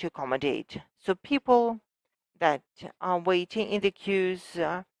try to accommodate. So people that are waiting in the queues,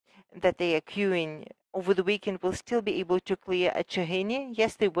 that they are queuing over the weekend will still be able to clear at Cheheny.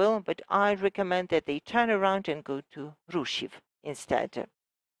 Yes, they will, but I recommend that they turn around and go to Rushev instead.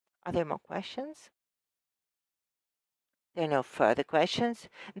 Are there more questions? There are no further questions.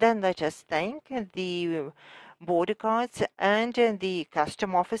 Then let us thank the border guards and the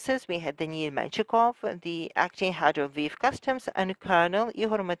custom officers. We had Daniil Menshykov, the acting head of Lviv Customs, and Colonel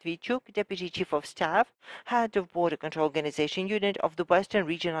Igor Matviichuk, Deputy Chief of Staff, Head of Border Control Organization Unit of the Western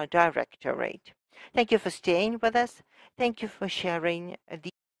Regional Directorate. Thank you for staying with us. Thank you for sharing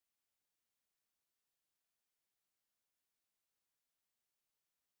the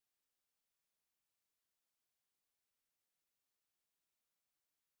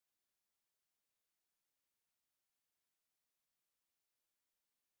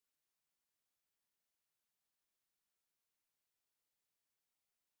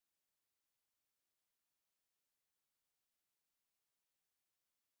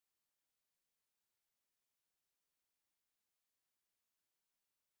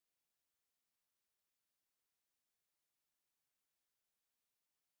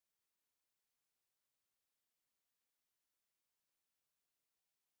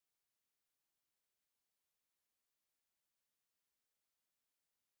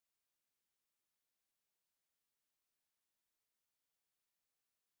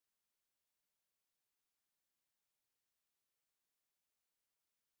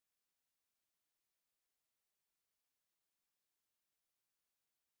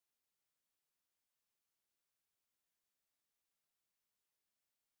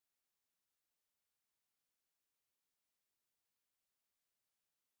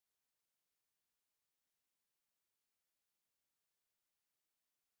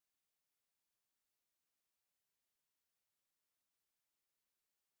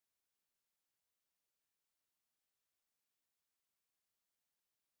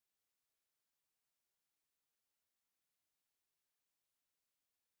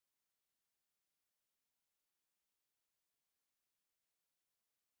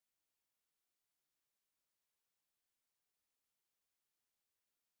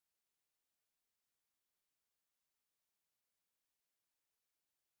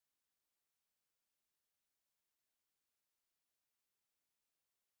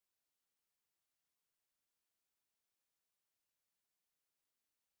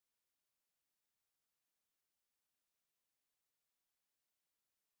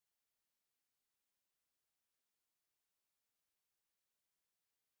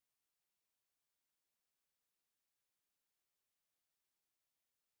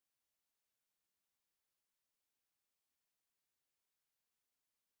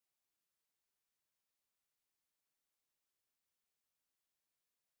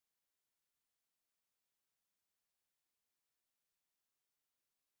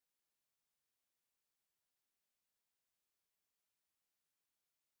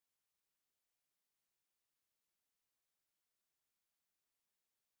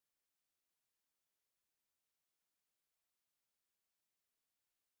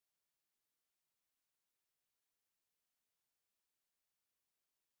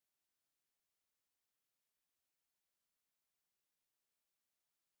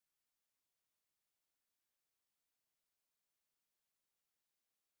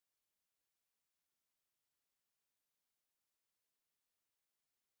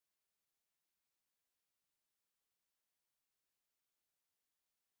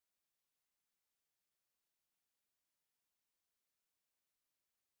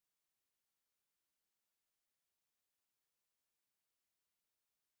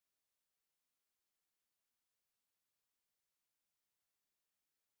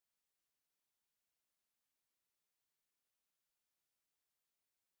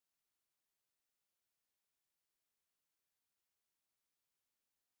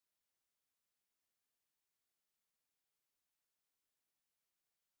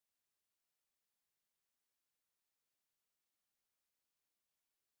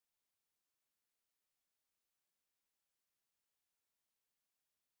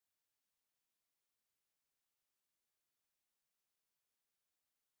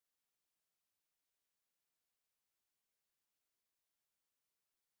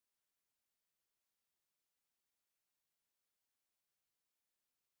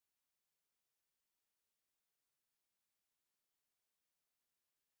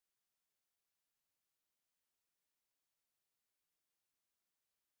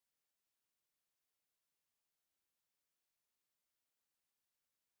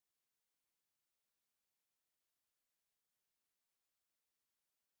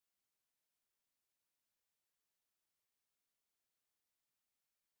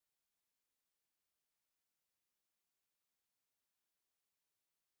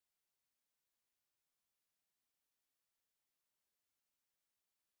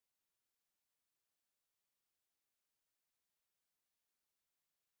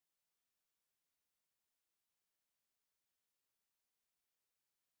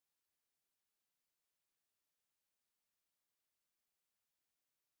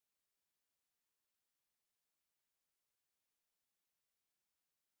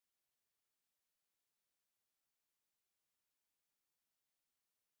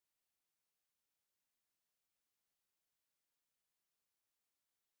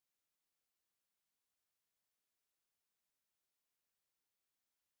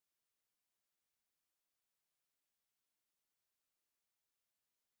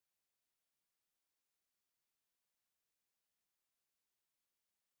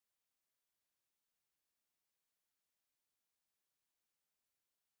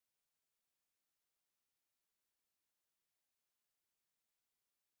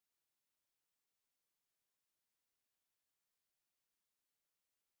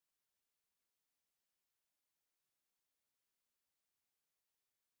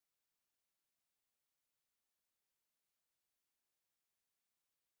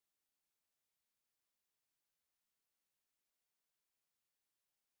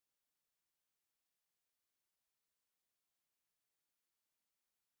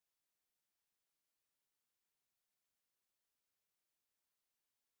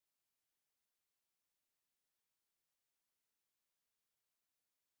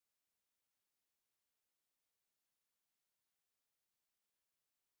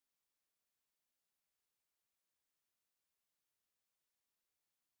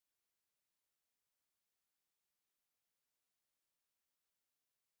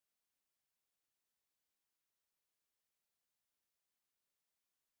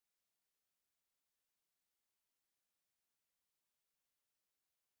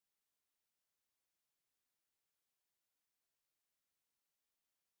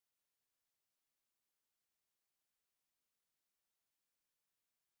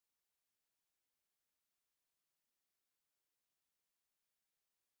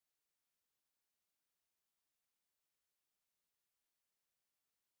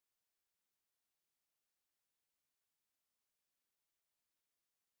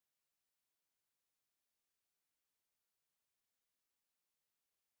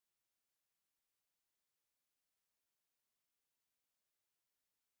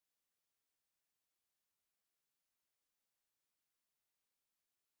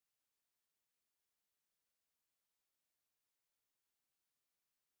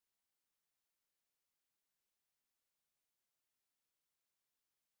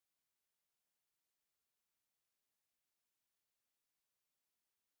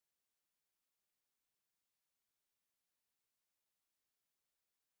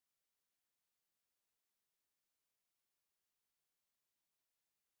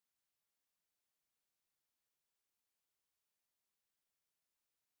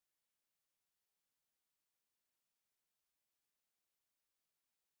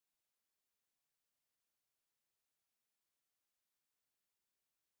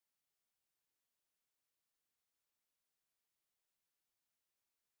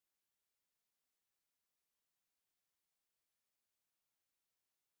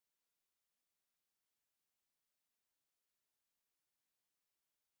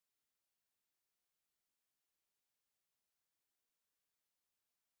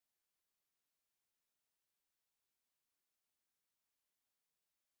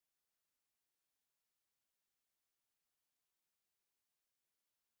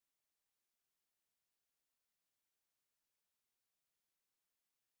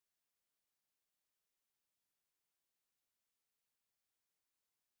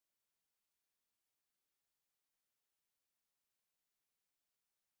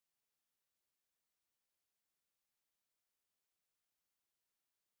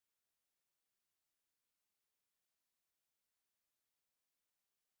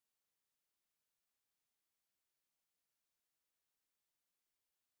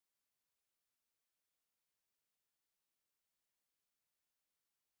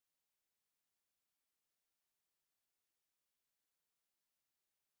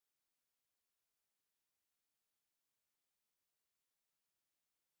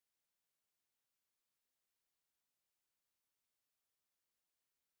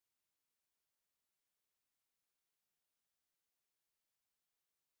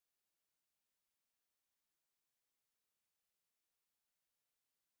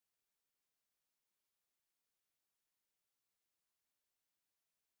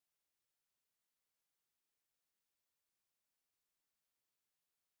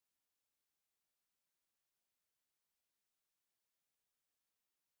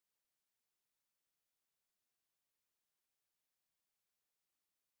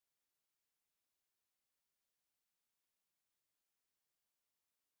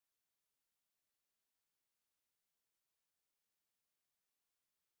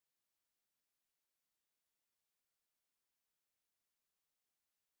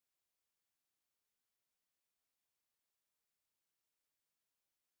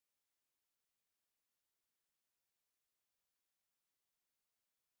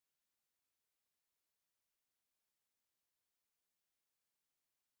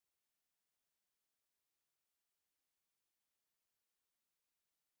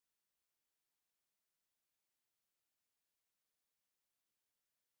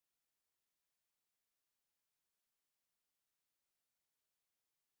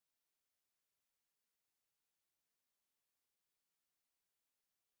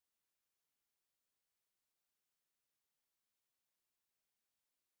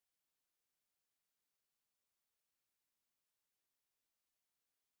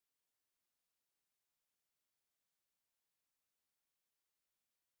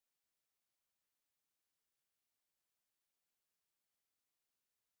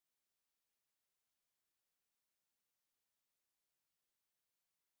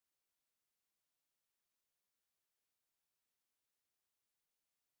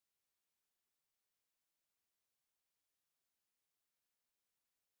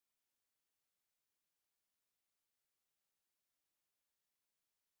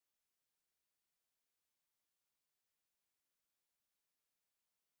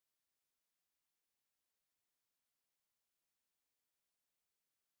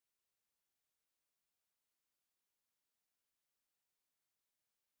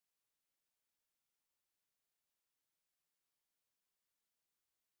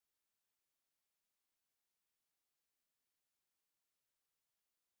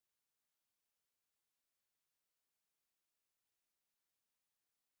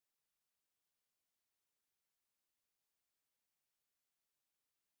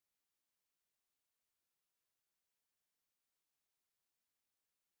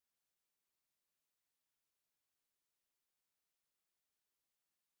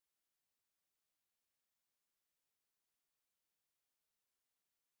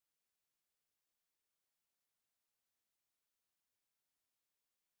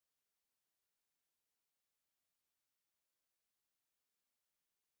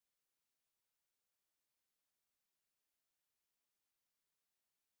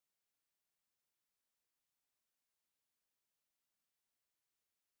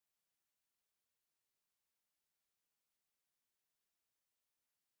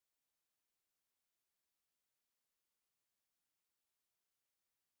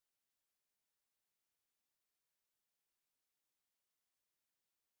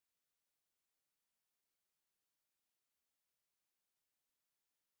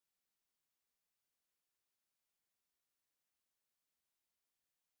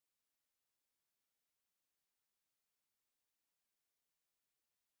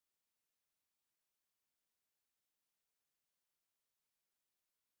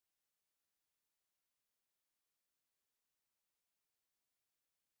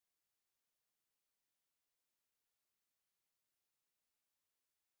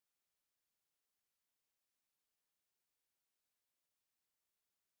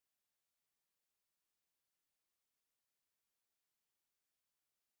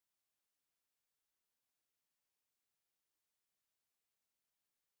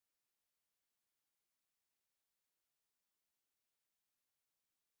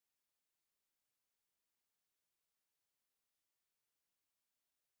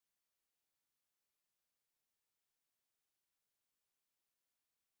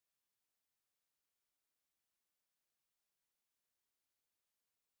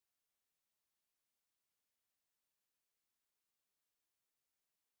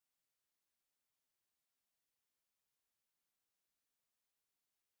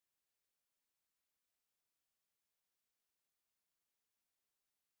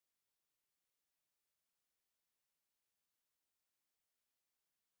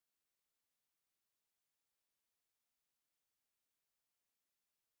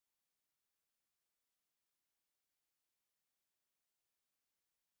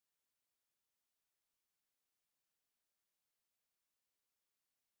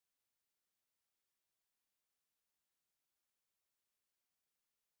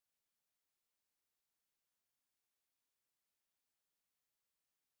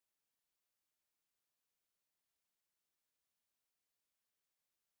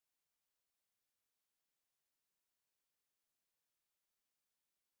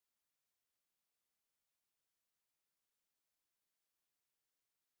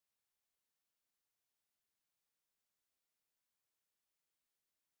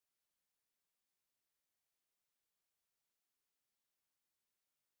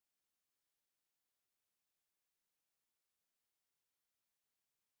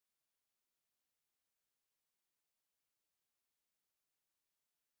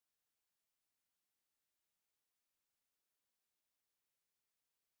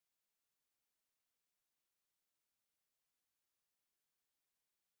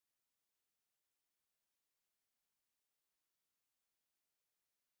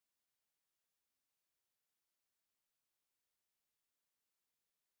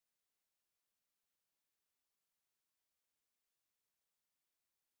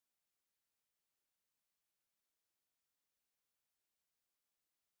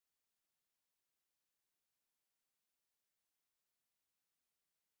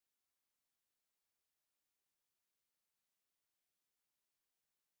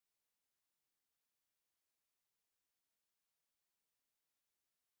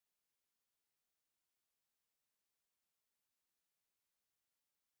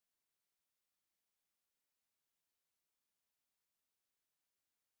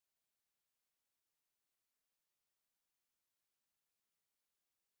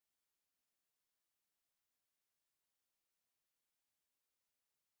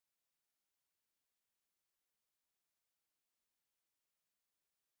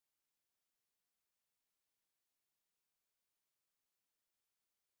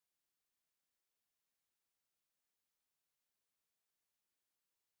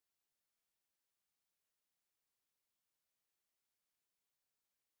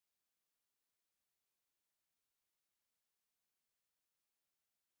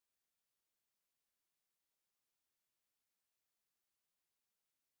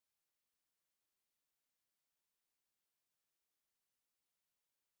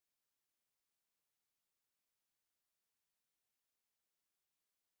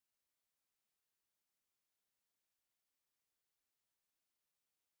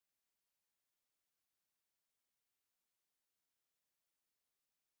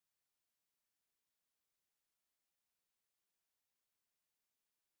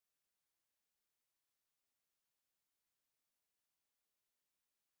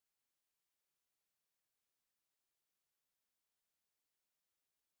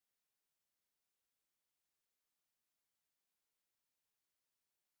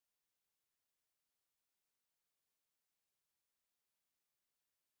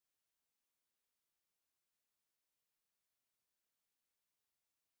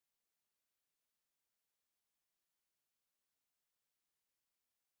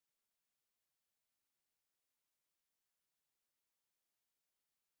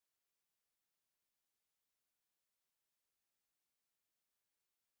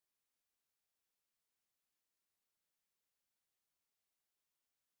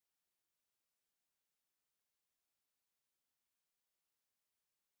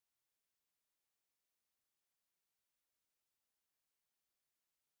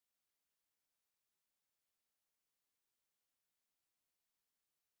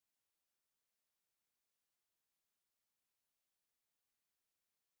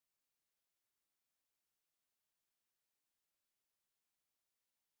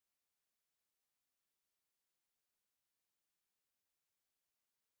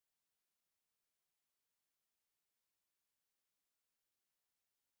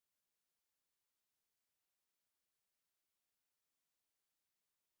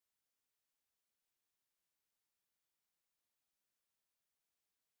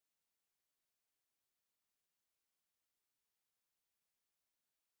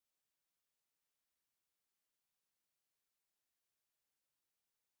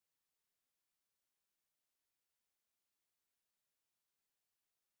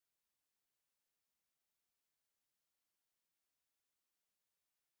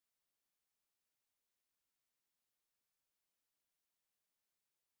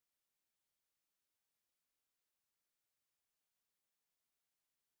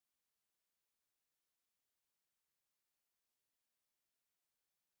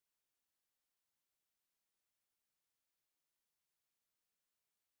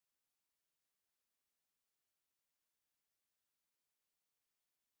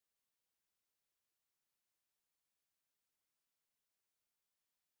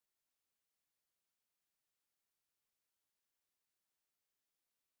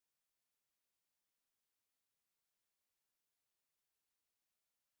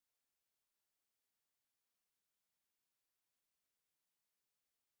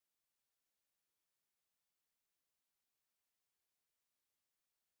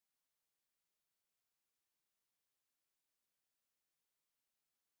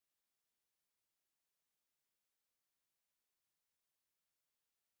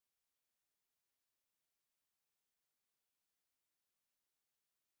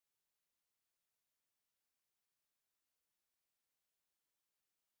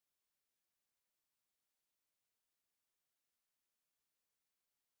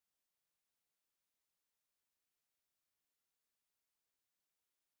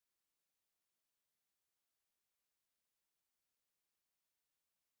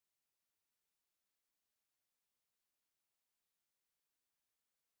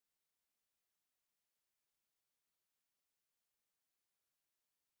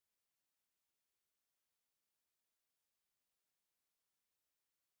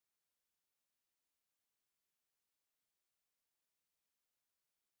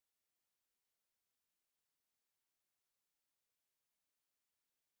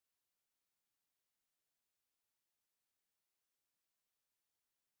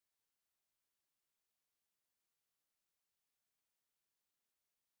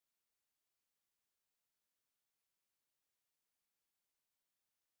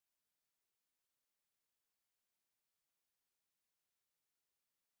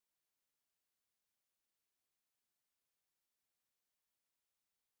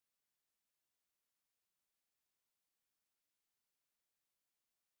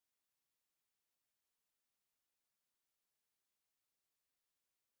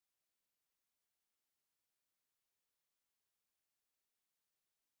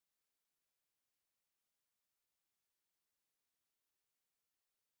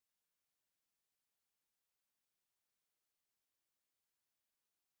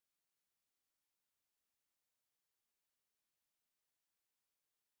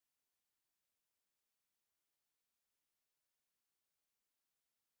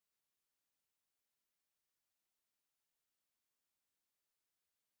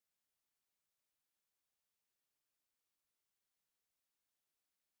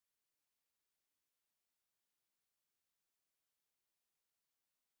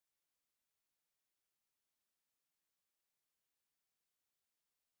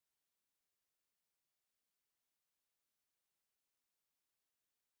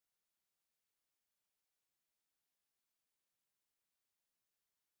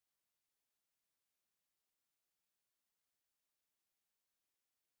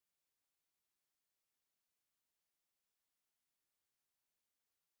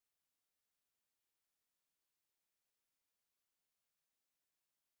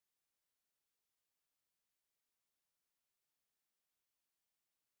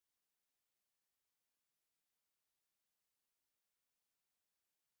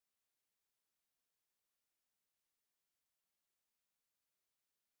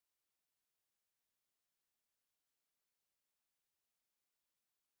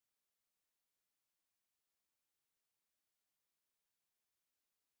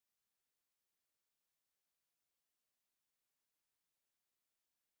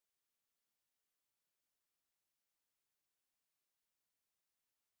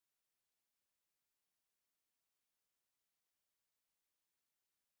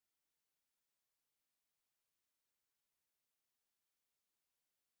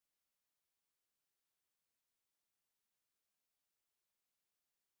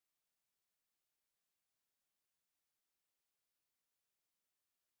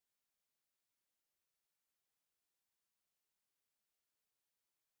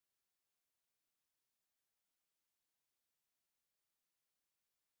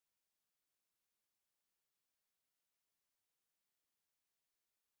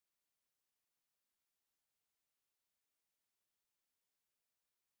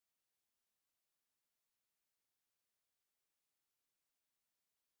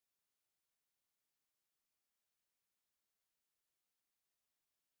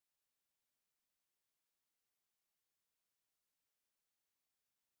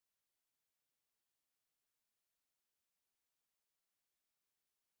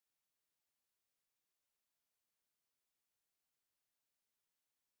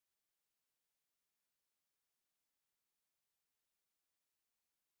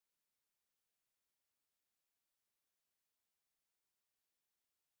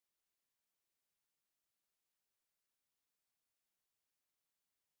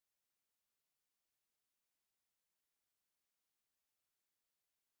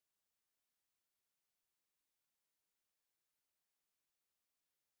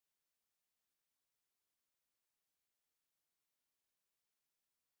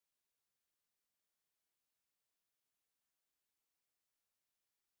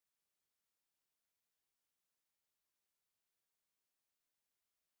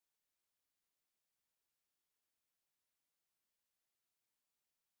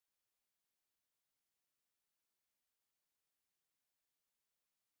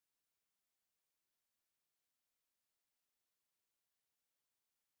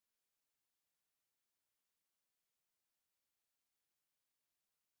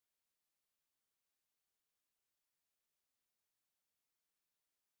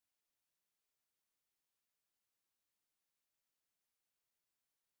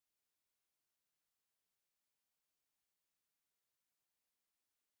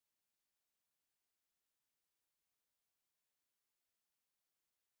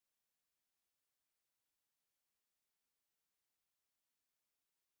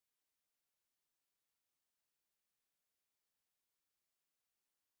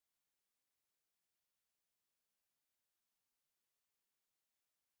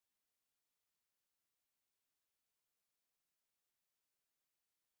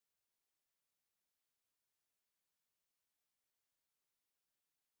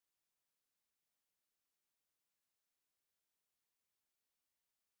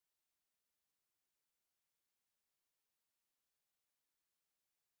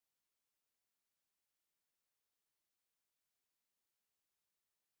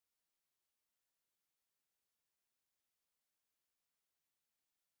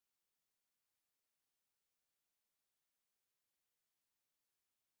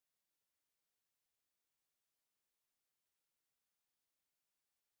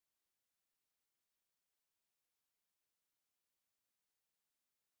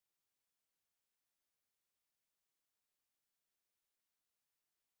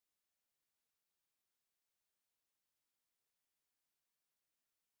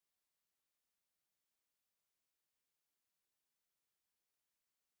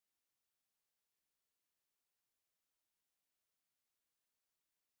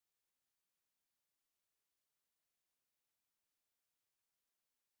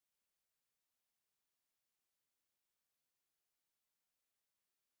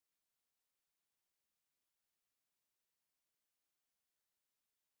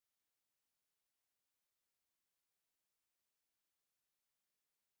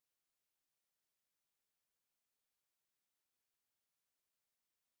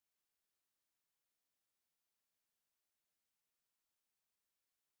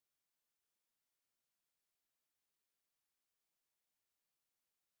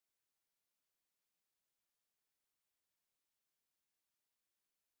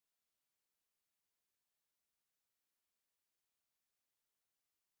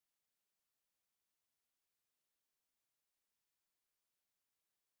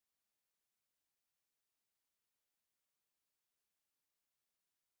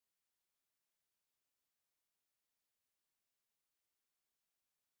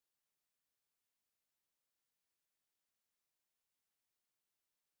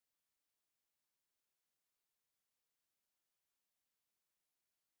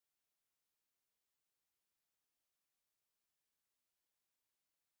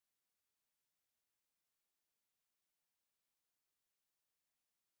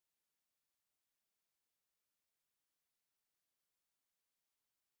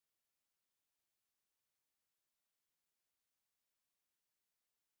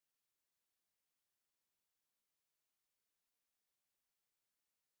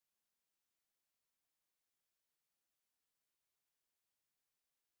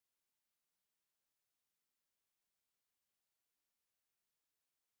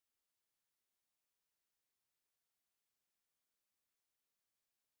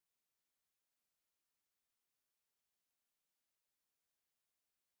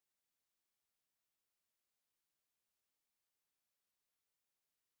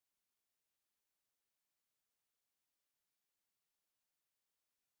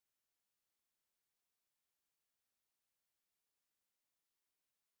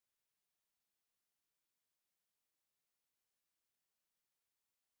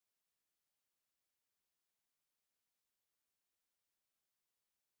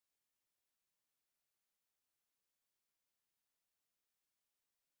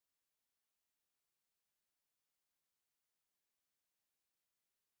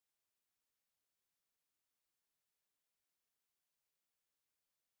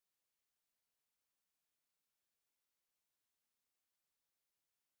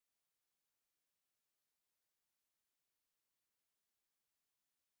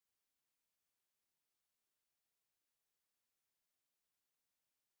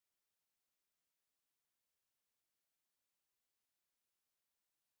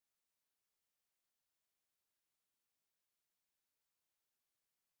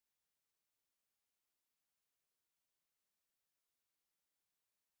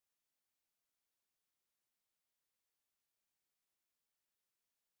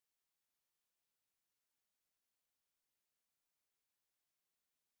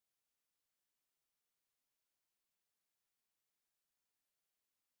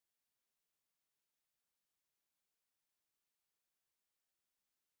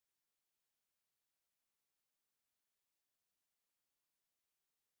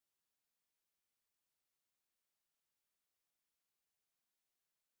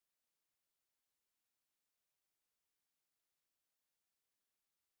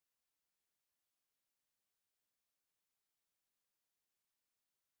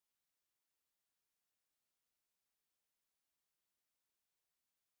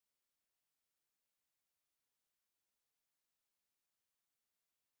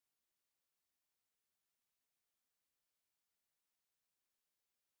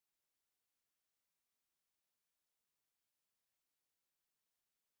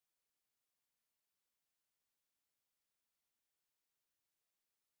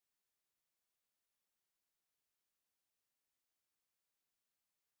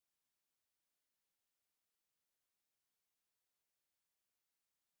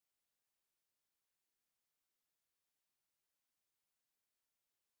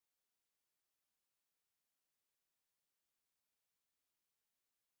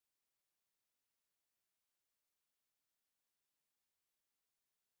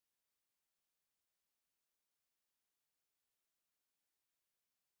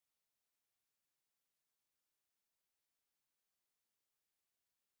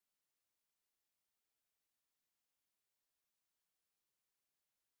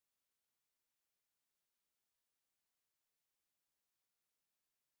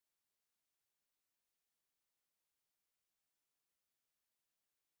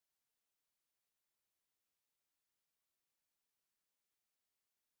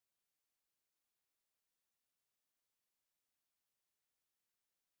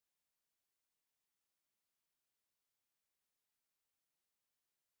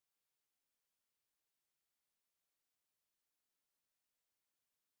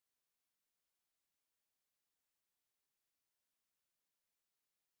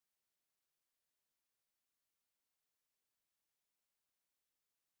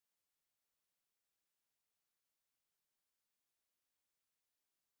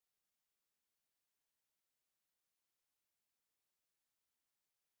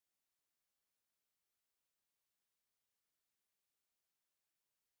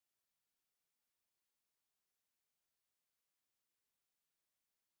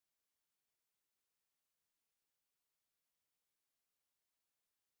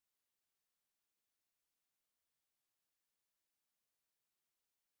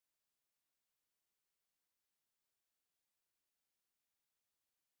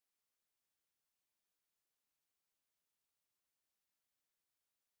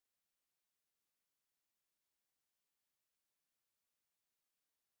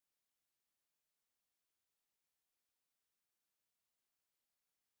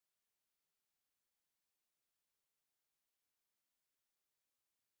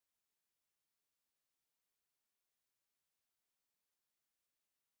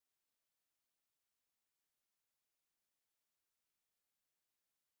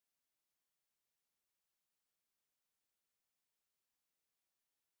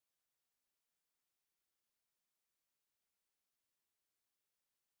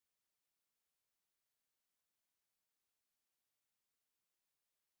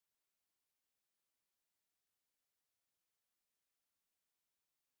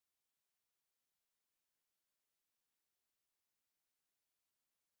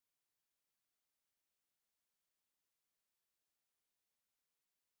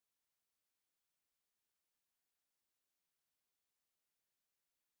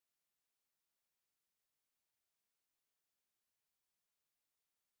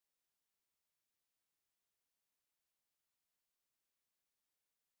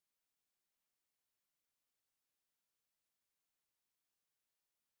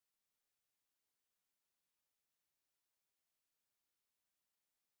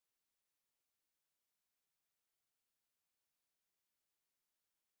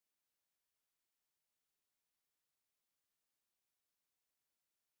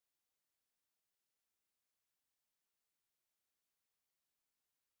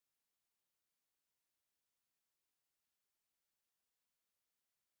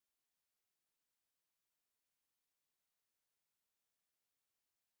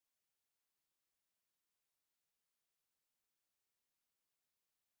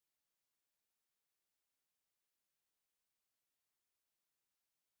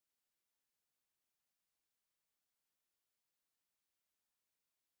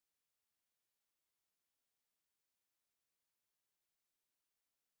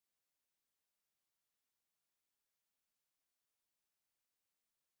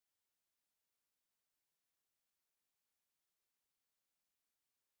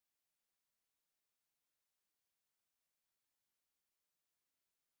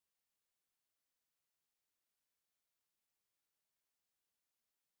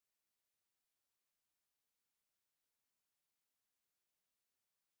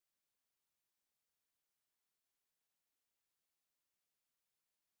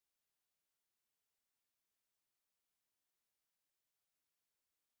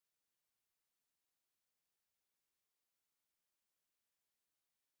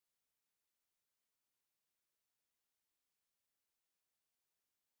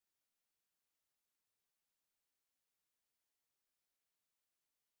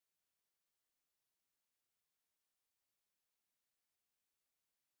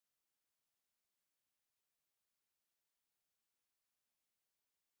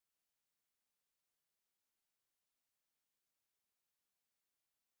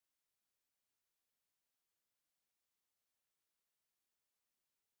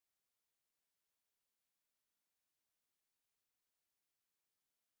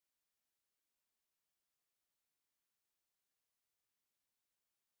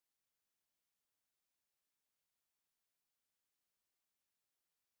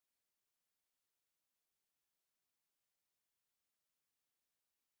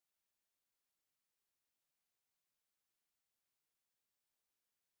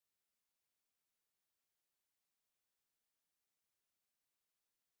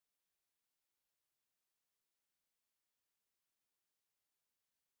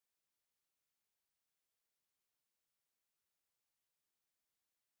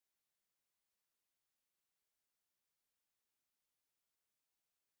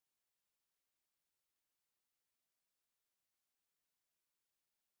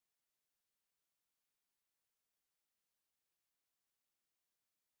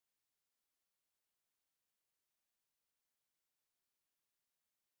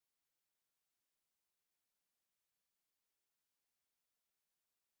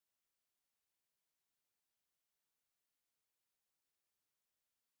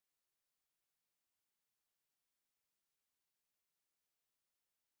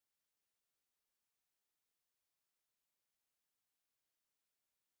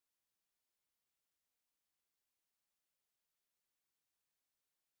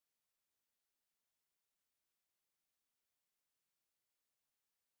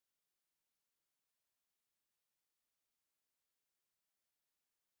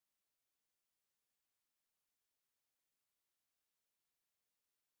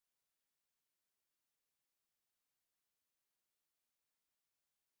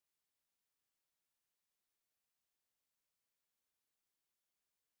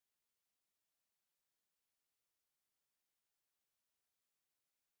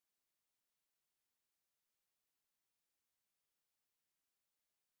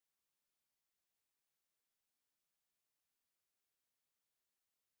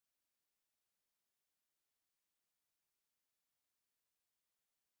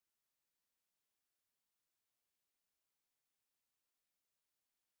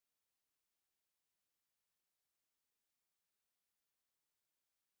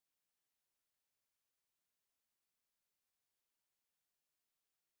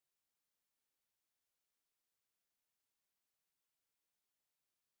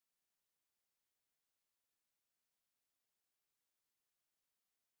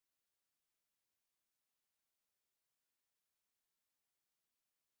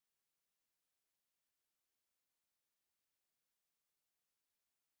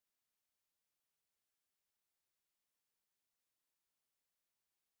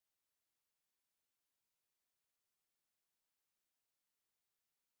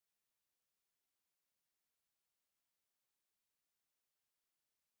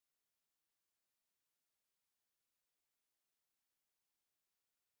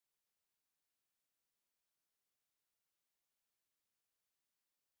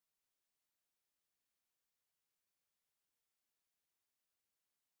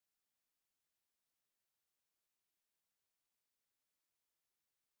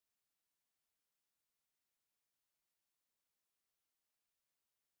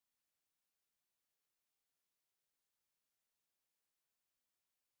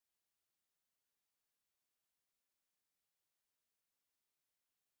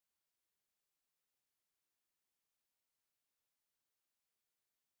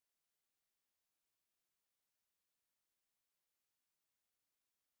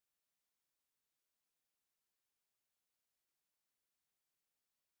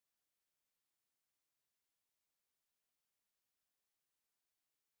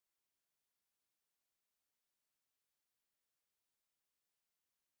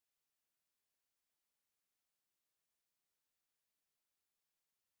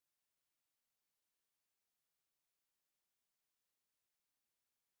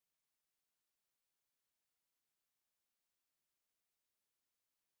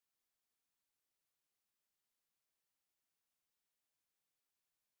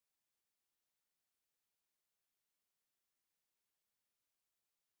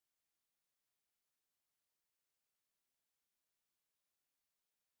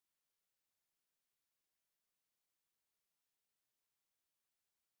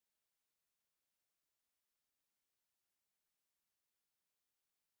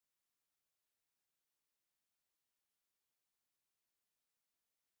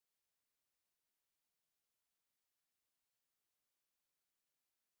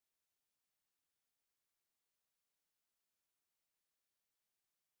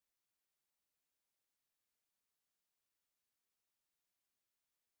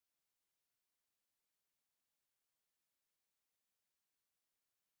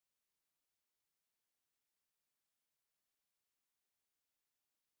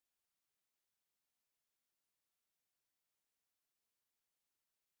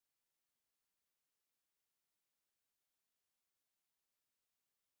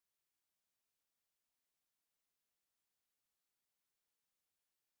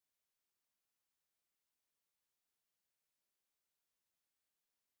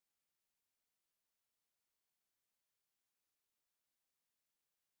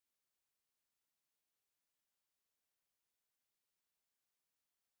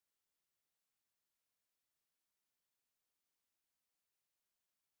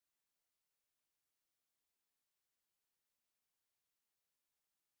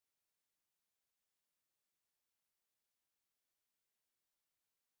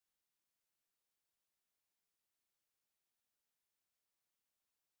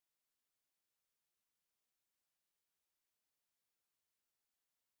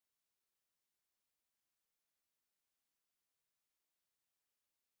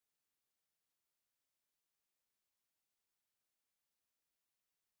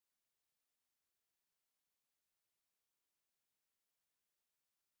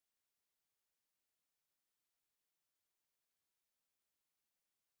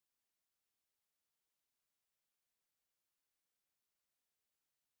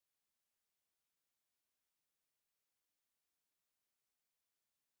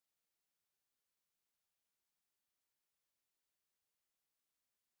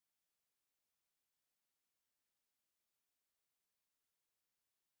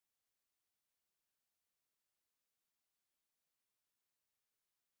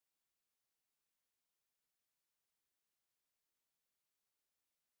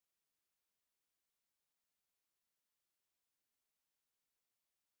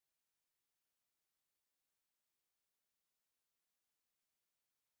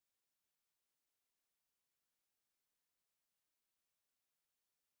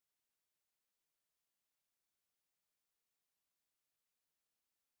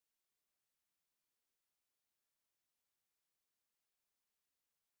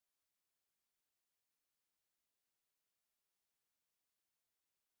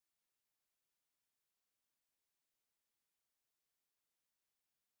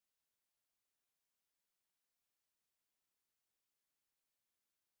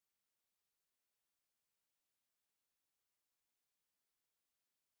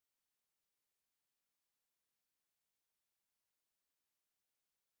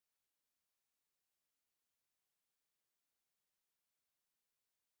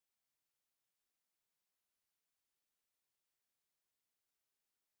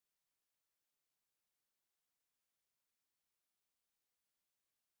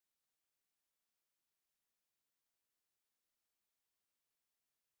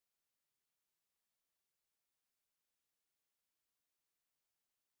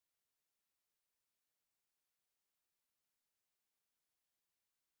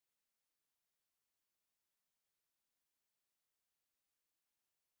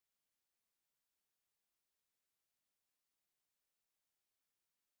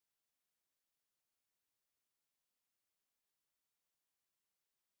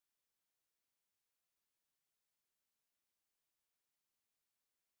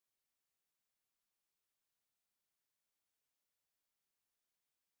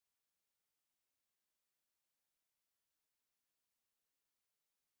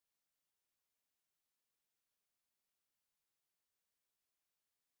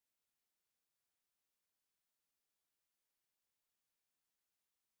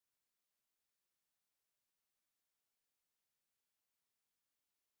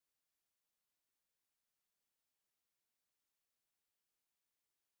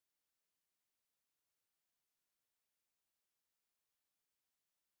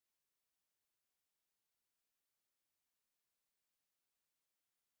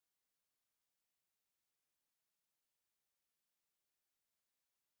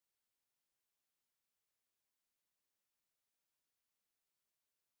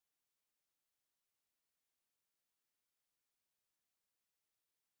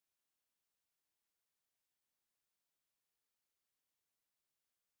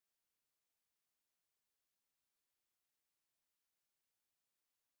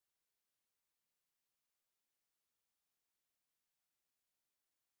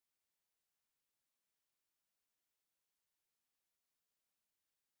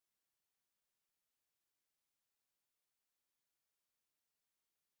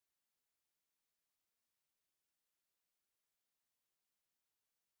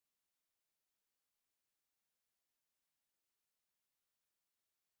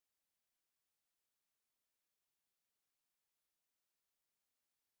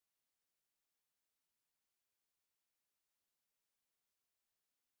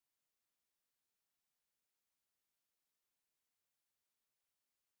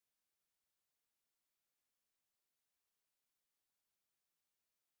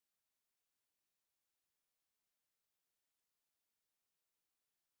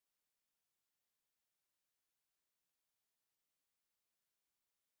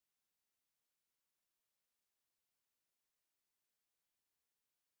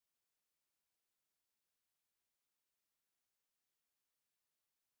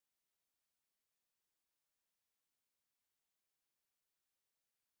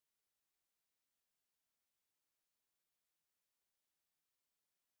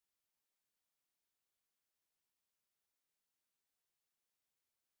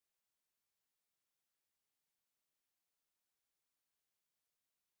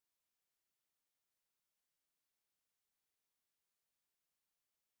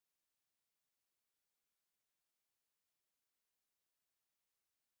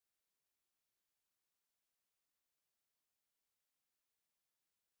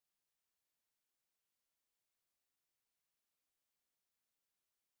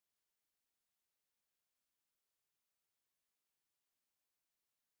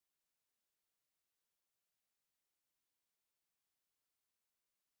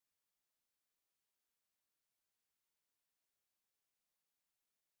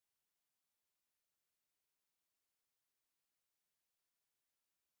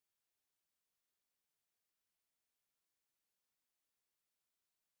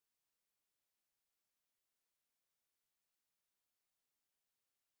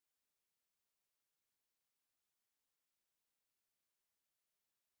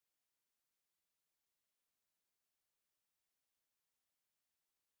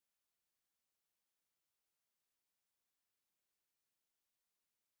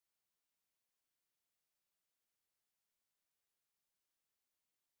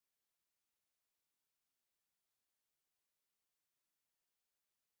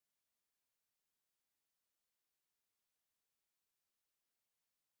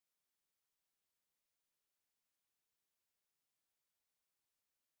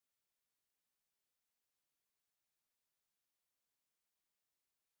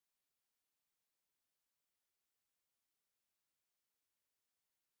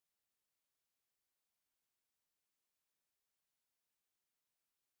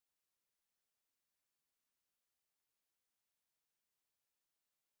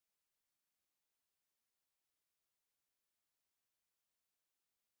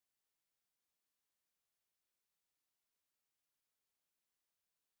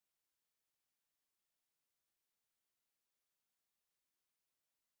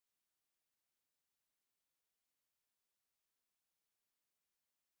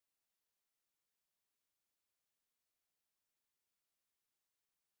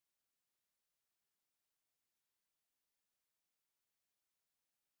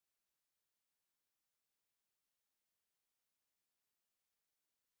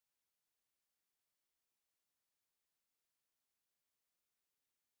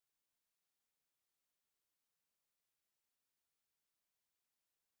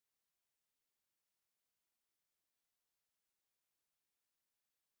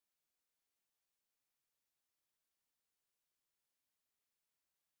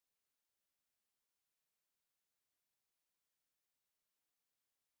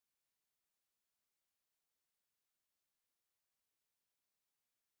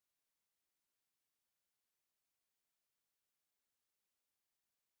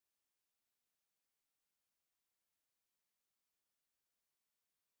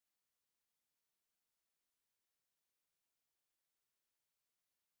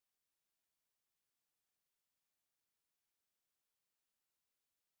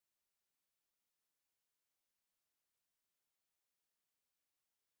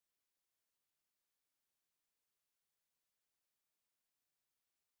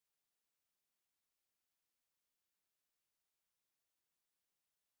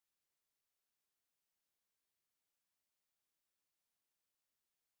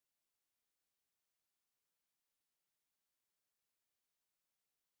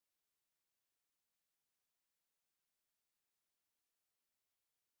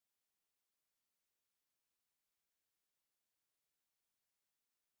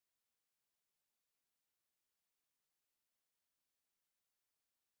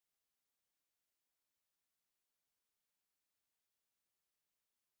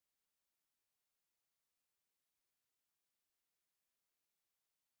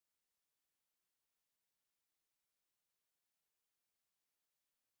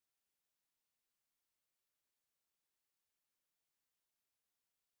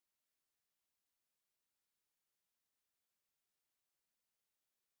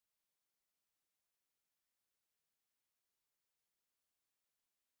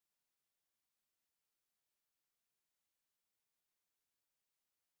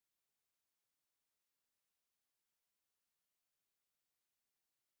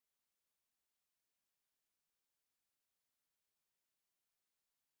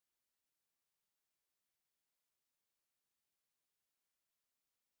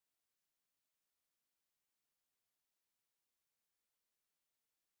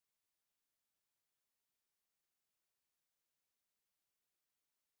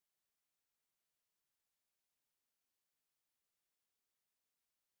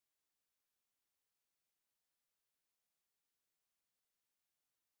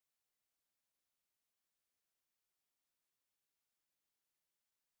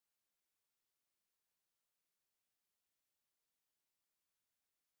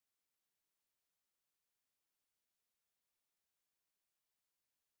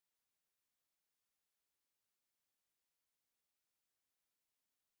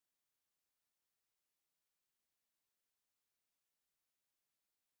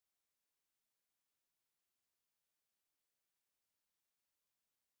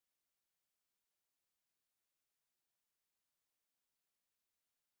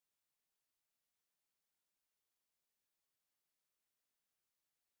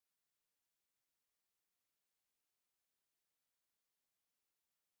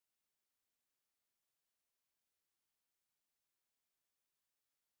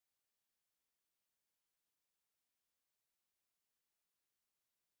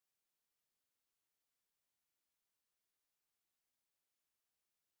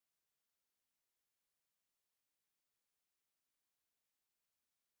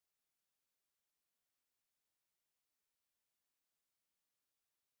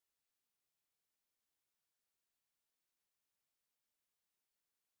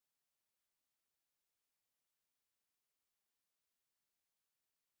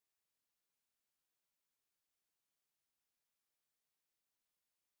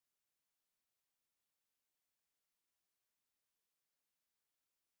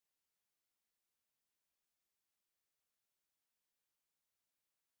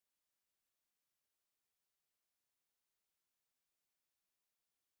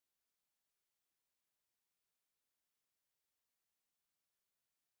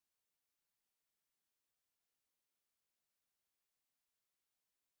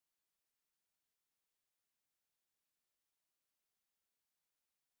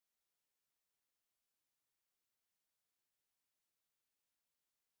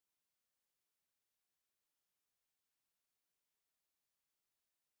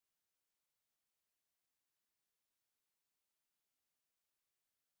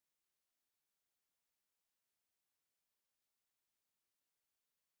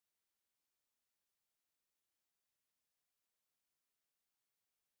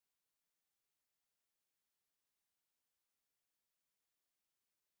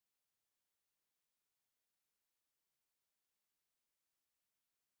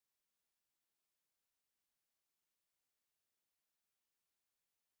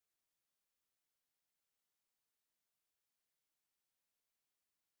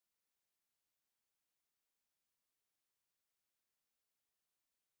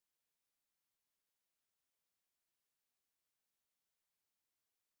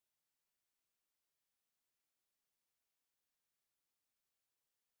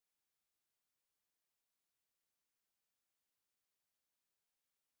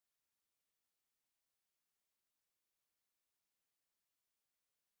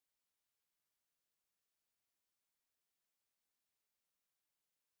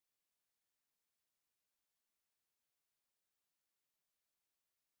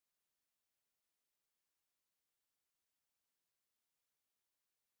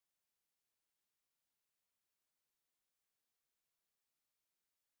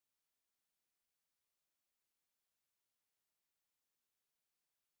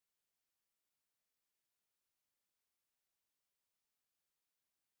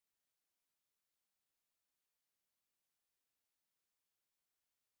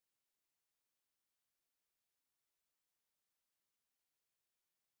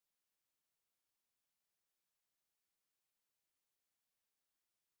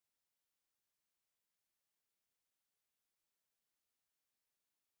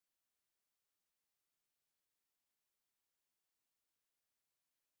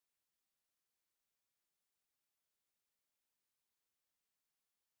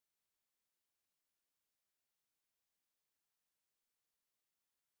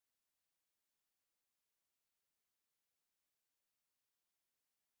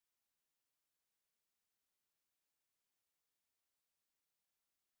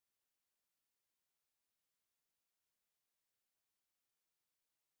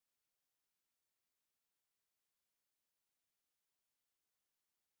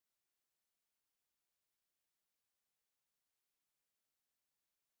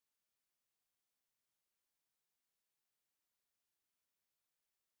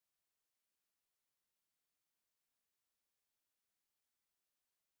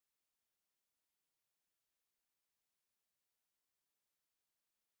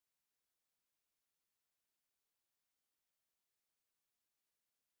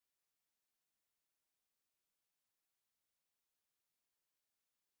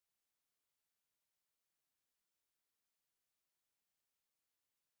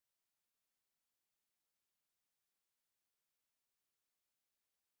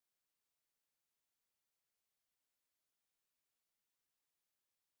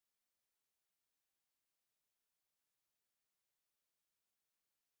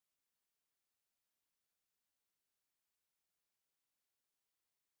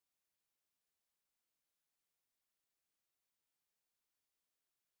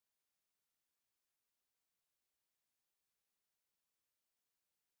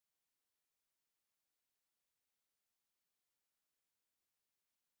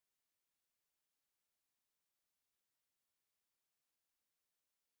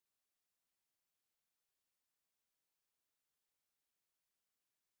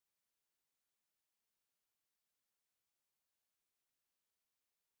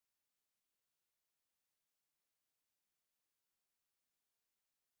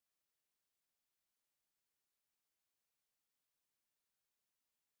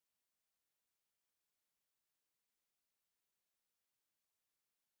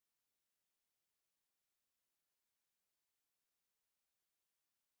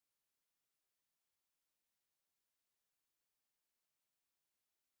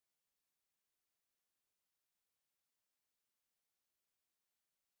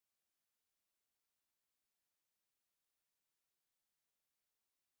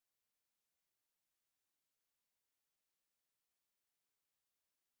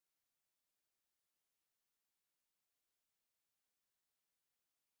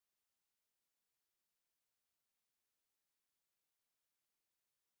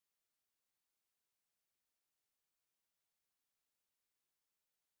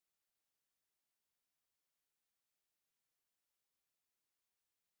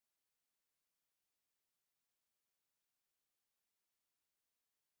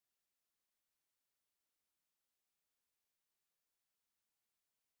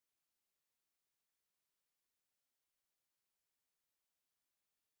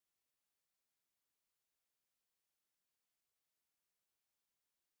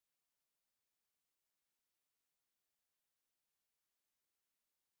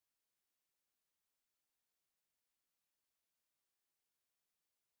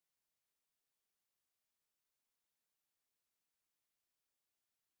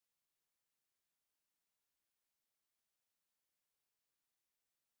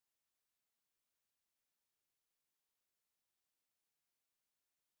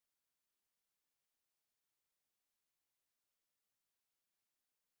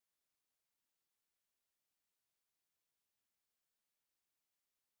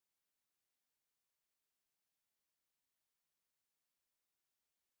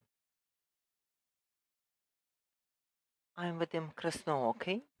I'm Vadim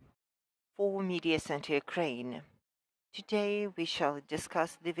Krasnooky for Media Center Ukraine. Today we shall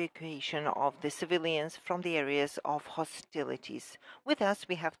discuss the evacuation of the civilians from the areas of hostilities. With us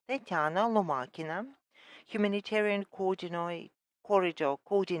we have Tatiana Lomakina, Humanitarian Corridor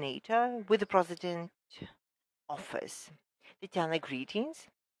Coordinator with the President Office. Tatiana, greetings.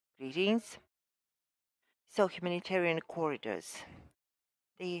 Greetings. So, humanitarian corridors.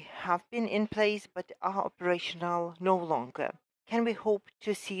 They have been in place but are operational no longer. Can we hope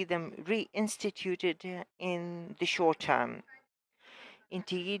to see them reinstituted in the short term?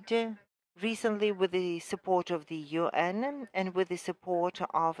 Indeed, recently with the support of the UN and with the support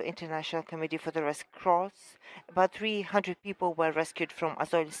of International Committee for the Red Cross, about 300 people were rescued from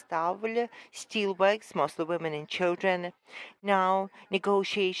Azovstal steelworks, mostly women and children. Now,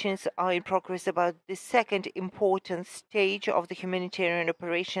 negotiations are in progress about the second important stage of the humanitarian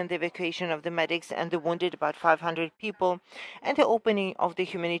operation, the evacuation of the medics and the wounded, about 500 people, and the opening of the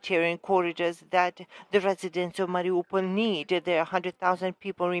humanitarian corridors that the residents of Mariupol need. There are 100,000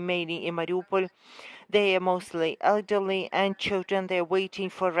 people remaining in Mariupol. They are mostly elderly and children. They are waiting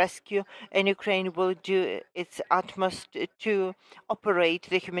for rescue, and Ukraine will do its utmost to operate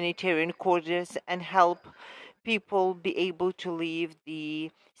the humanitarian corridors and help people be able to leave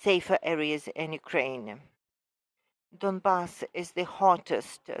the safer areas in Ukraine. Donbass is the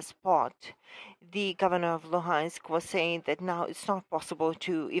hottest spot. The governor of Luhansk was saying that now it's not possible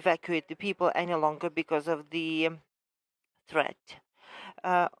to evacuate the people any longer because of the threat.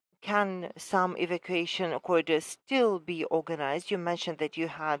 Can some evacuation corridors still be organized? You mentioned that you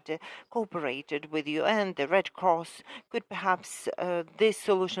had cooperated with UN, the Red Cross. Could perhaps this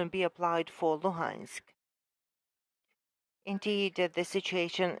solution be applied for Luhansk? Indeed, the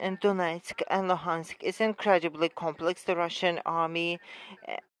situation in Donetsk and Luhansk is incredibly complex. The Russian army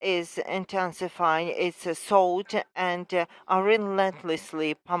is intensifying its assault and are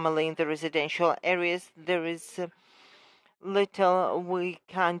relentlessly pummeling the residential areas. There is little we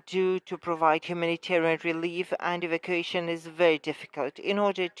can do to provide humanitarian relief, and evacuation is very difficult. In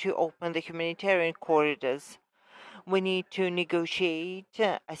order to open the humanitarian corridors, we need to negotiate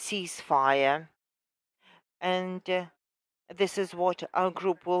a ceasefire, and this is what our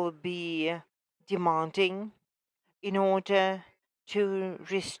group will be demanding in order to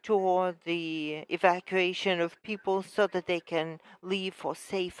restore the evacuation of people so that they can leave for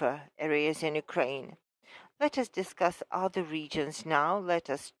safer areas in Ukraine. Let us discuss other regions now. Let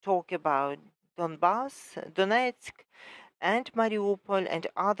us talk about Donbass, Donetsk, and Mariupol and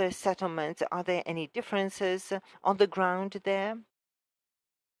other settlements. Are there any differences on the ground there?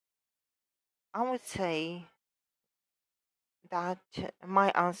 I would say that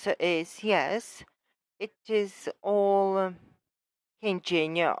my answer is yes. It is all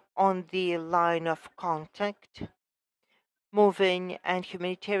hinging on the line of contact, moving and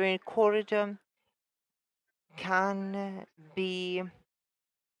humanitarian corridor can be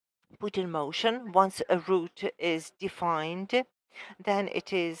put in motion once a route is defined. Then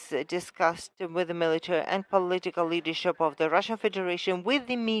it is discussed with the military and political leadership of the Russian Federation with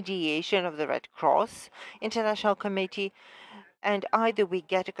the mediation of the Red Cross International Committee, and either we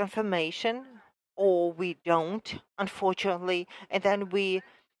get a confirmation or we don't, unfortunately, and then we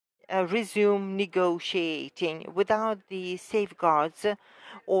resume negotiating. Without the safeguards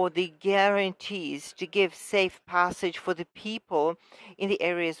or the guarantees to give safe passage for the people in the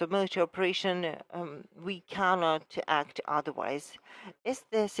areas of military operation, we cannot act otherwise. Is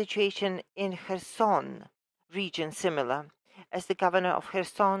the situation in Kherson region similar? As the governor of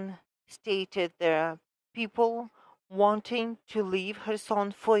Kherson stated, there are people wanting to leave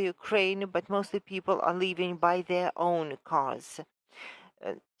Kherson for Ukraine, but mostly people are leaving by their own cars.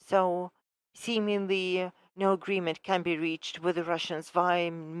 So seemingly no agreement can be reached with the Russians via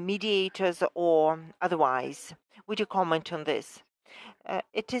mediators or otherwise. Would you comment on this?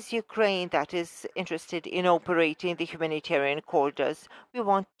 It is Ukraine that is interested in operating the humanitarian corridors. We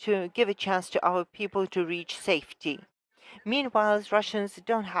want to give a chance to our people to reach safety. Meanwhile, Russians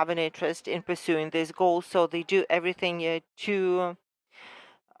don't have an interest in pursuing this goal, so they do everything to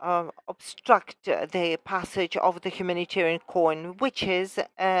obstruct the passage of the humanitarian corridor, which is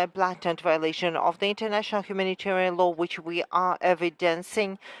a blatant violation of the international humanitarian law, which we are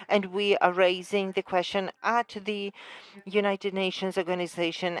evidencing, and we are raising the question at the United Nations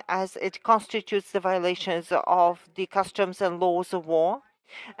organization as it constitutes the violations of the customs and laws of war.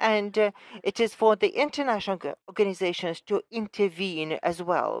 And it is for the international organizations to intervene as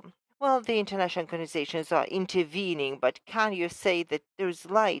well. Well, the international organizations are intervening, but can you say that there's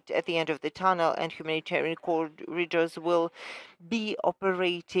light at the end of the tunnel and humanitarian corridors will be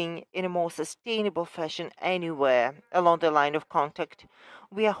operating in a more sustainable fashion anywhere along the line of contact?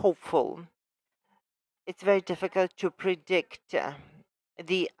 We are hopeful. It's very difficult to predict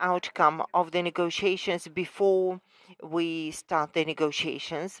the outcome of the negotiations before we start the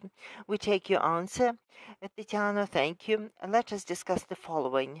negotiations. We take your answer. Tatiana, thank you. Let us discuss the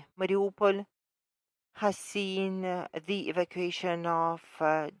following. Mariupol has seen the evacuation of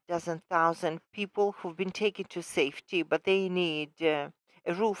dozen thousand people who've been taken to safety, but they need a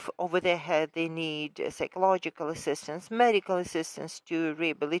roof over their head. They need psychological assistance, medical assistance to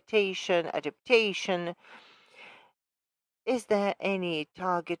rehabilitation, adaptation. Is there any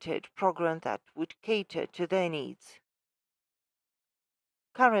targeted program that would cater to their needs?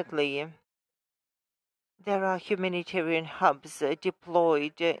 Currently, there are humanitarian hubs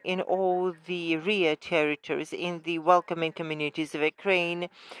deployed in all the rear territories in the welcoming communities of Ukraine,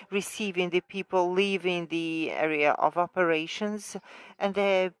 receiving the people leaving the area of operations, and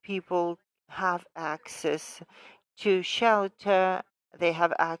their people have access to shelter, they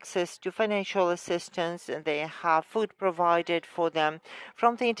have access to financial assistance, and they have food provided for them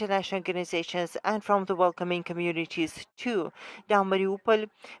from the international organizations and from the welcoming communities too. Now, Mariupol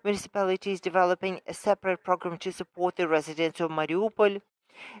municipality is developing a separate program to support the residents of Mariupol.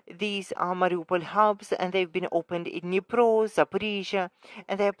 These are Mariupol hubs, and they've been opened in Dnipro, Zaporizhia,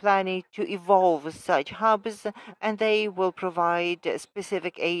 and they're planning to evolve such hubs, and they will provide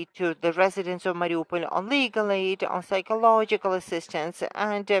specific aid to the residents of Mariupol on legal aid, on psychological assistance,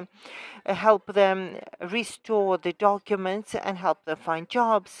 and help them restore the documents and help them find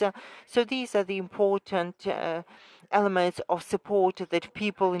jobs. So these are the important elements of support that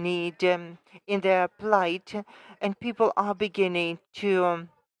people need in their plight, and people are beginning to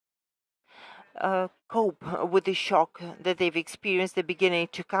cope with the shock that they've experienced. They're beginning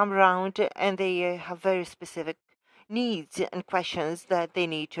to come around, and they have very specific needs and questions that they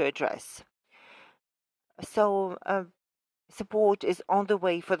need to address. So support is on the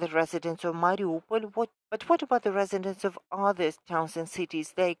way for the residents of Mariupol. But what about the residents of other towns and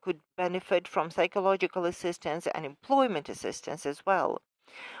cities? They could benefit from psychological assistance and employment assistance as well.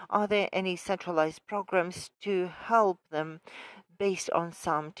 Are there any centralized programs to help them based on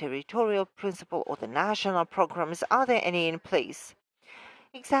some territorial principle or the national programs? Are there any in place?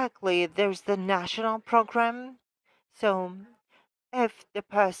 Exactly, there's the national program. So if the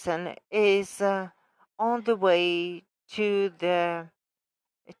person is on the way to the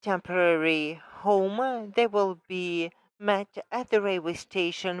temporary home, they will be met at the railway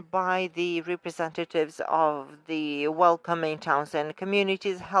station by the representatives of the welcoming towns and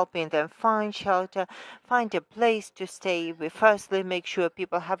communities, helping them find shelter, find a place to stay. We firstly make sure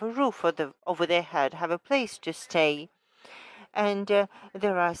people have a roof over their head, have a place to stay. And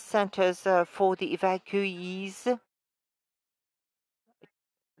there are centers for the evacuees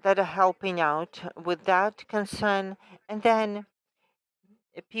that are helping out with that concern. And then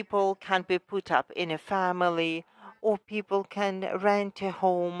people can be put up in a family, or people can rent a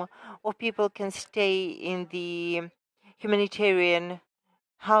home, or people can stay in the humanitarian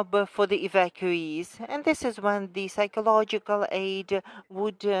hub for the evacuees. And this is when the psychological aid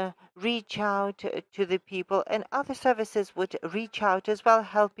would reach out to the people, and other services would reach out as well,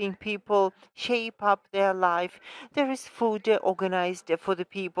 helping people shape up their life. There is food organized for the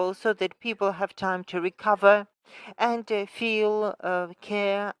people so that people have time to recover and feel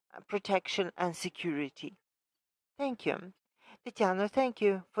care, protection, and security. Thank you. Tatiana, thank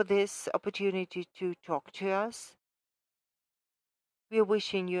you for this opportunity to talk to us. We are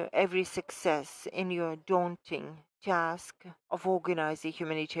wishing you every success in your daunting task of organizing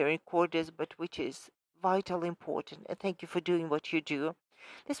humanitarian corridors, but which is vitally important. And thank you for doing what you do.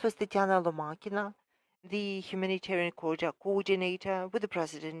 This was Tatiana Lomakina, the humanitarian corridor coordinator with the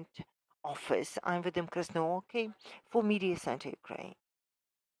President Office. I'm Vadim Krasnooki for Media Center Ukraine.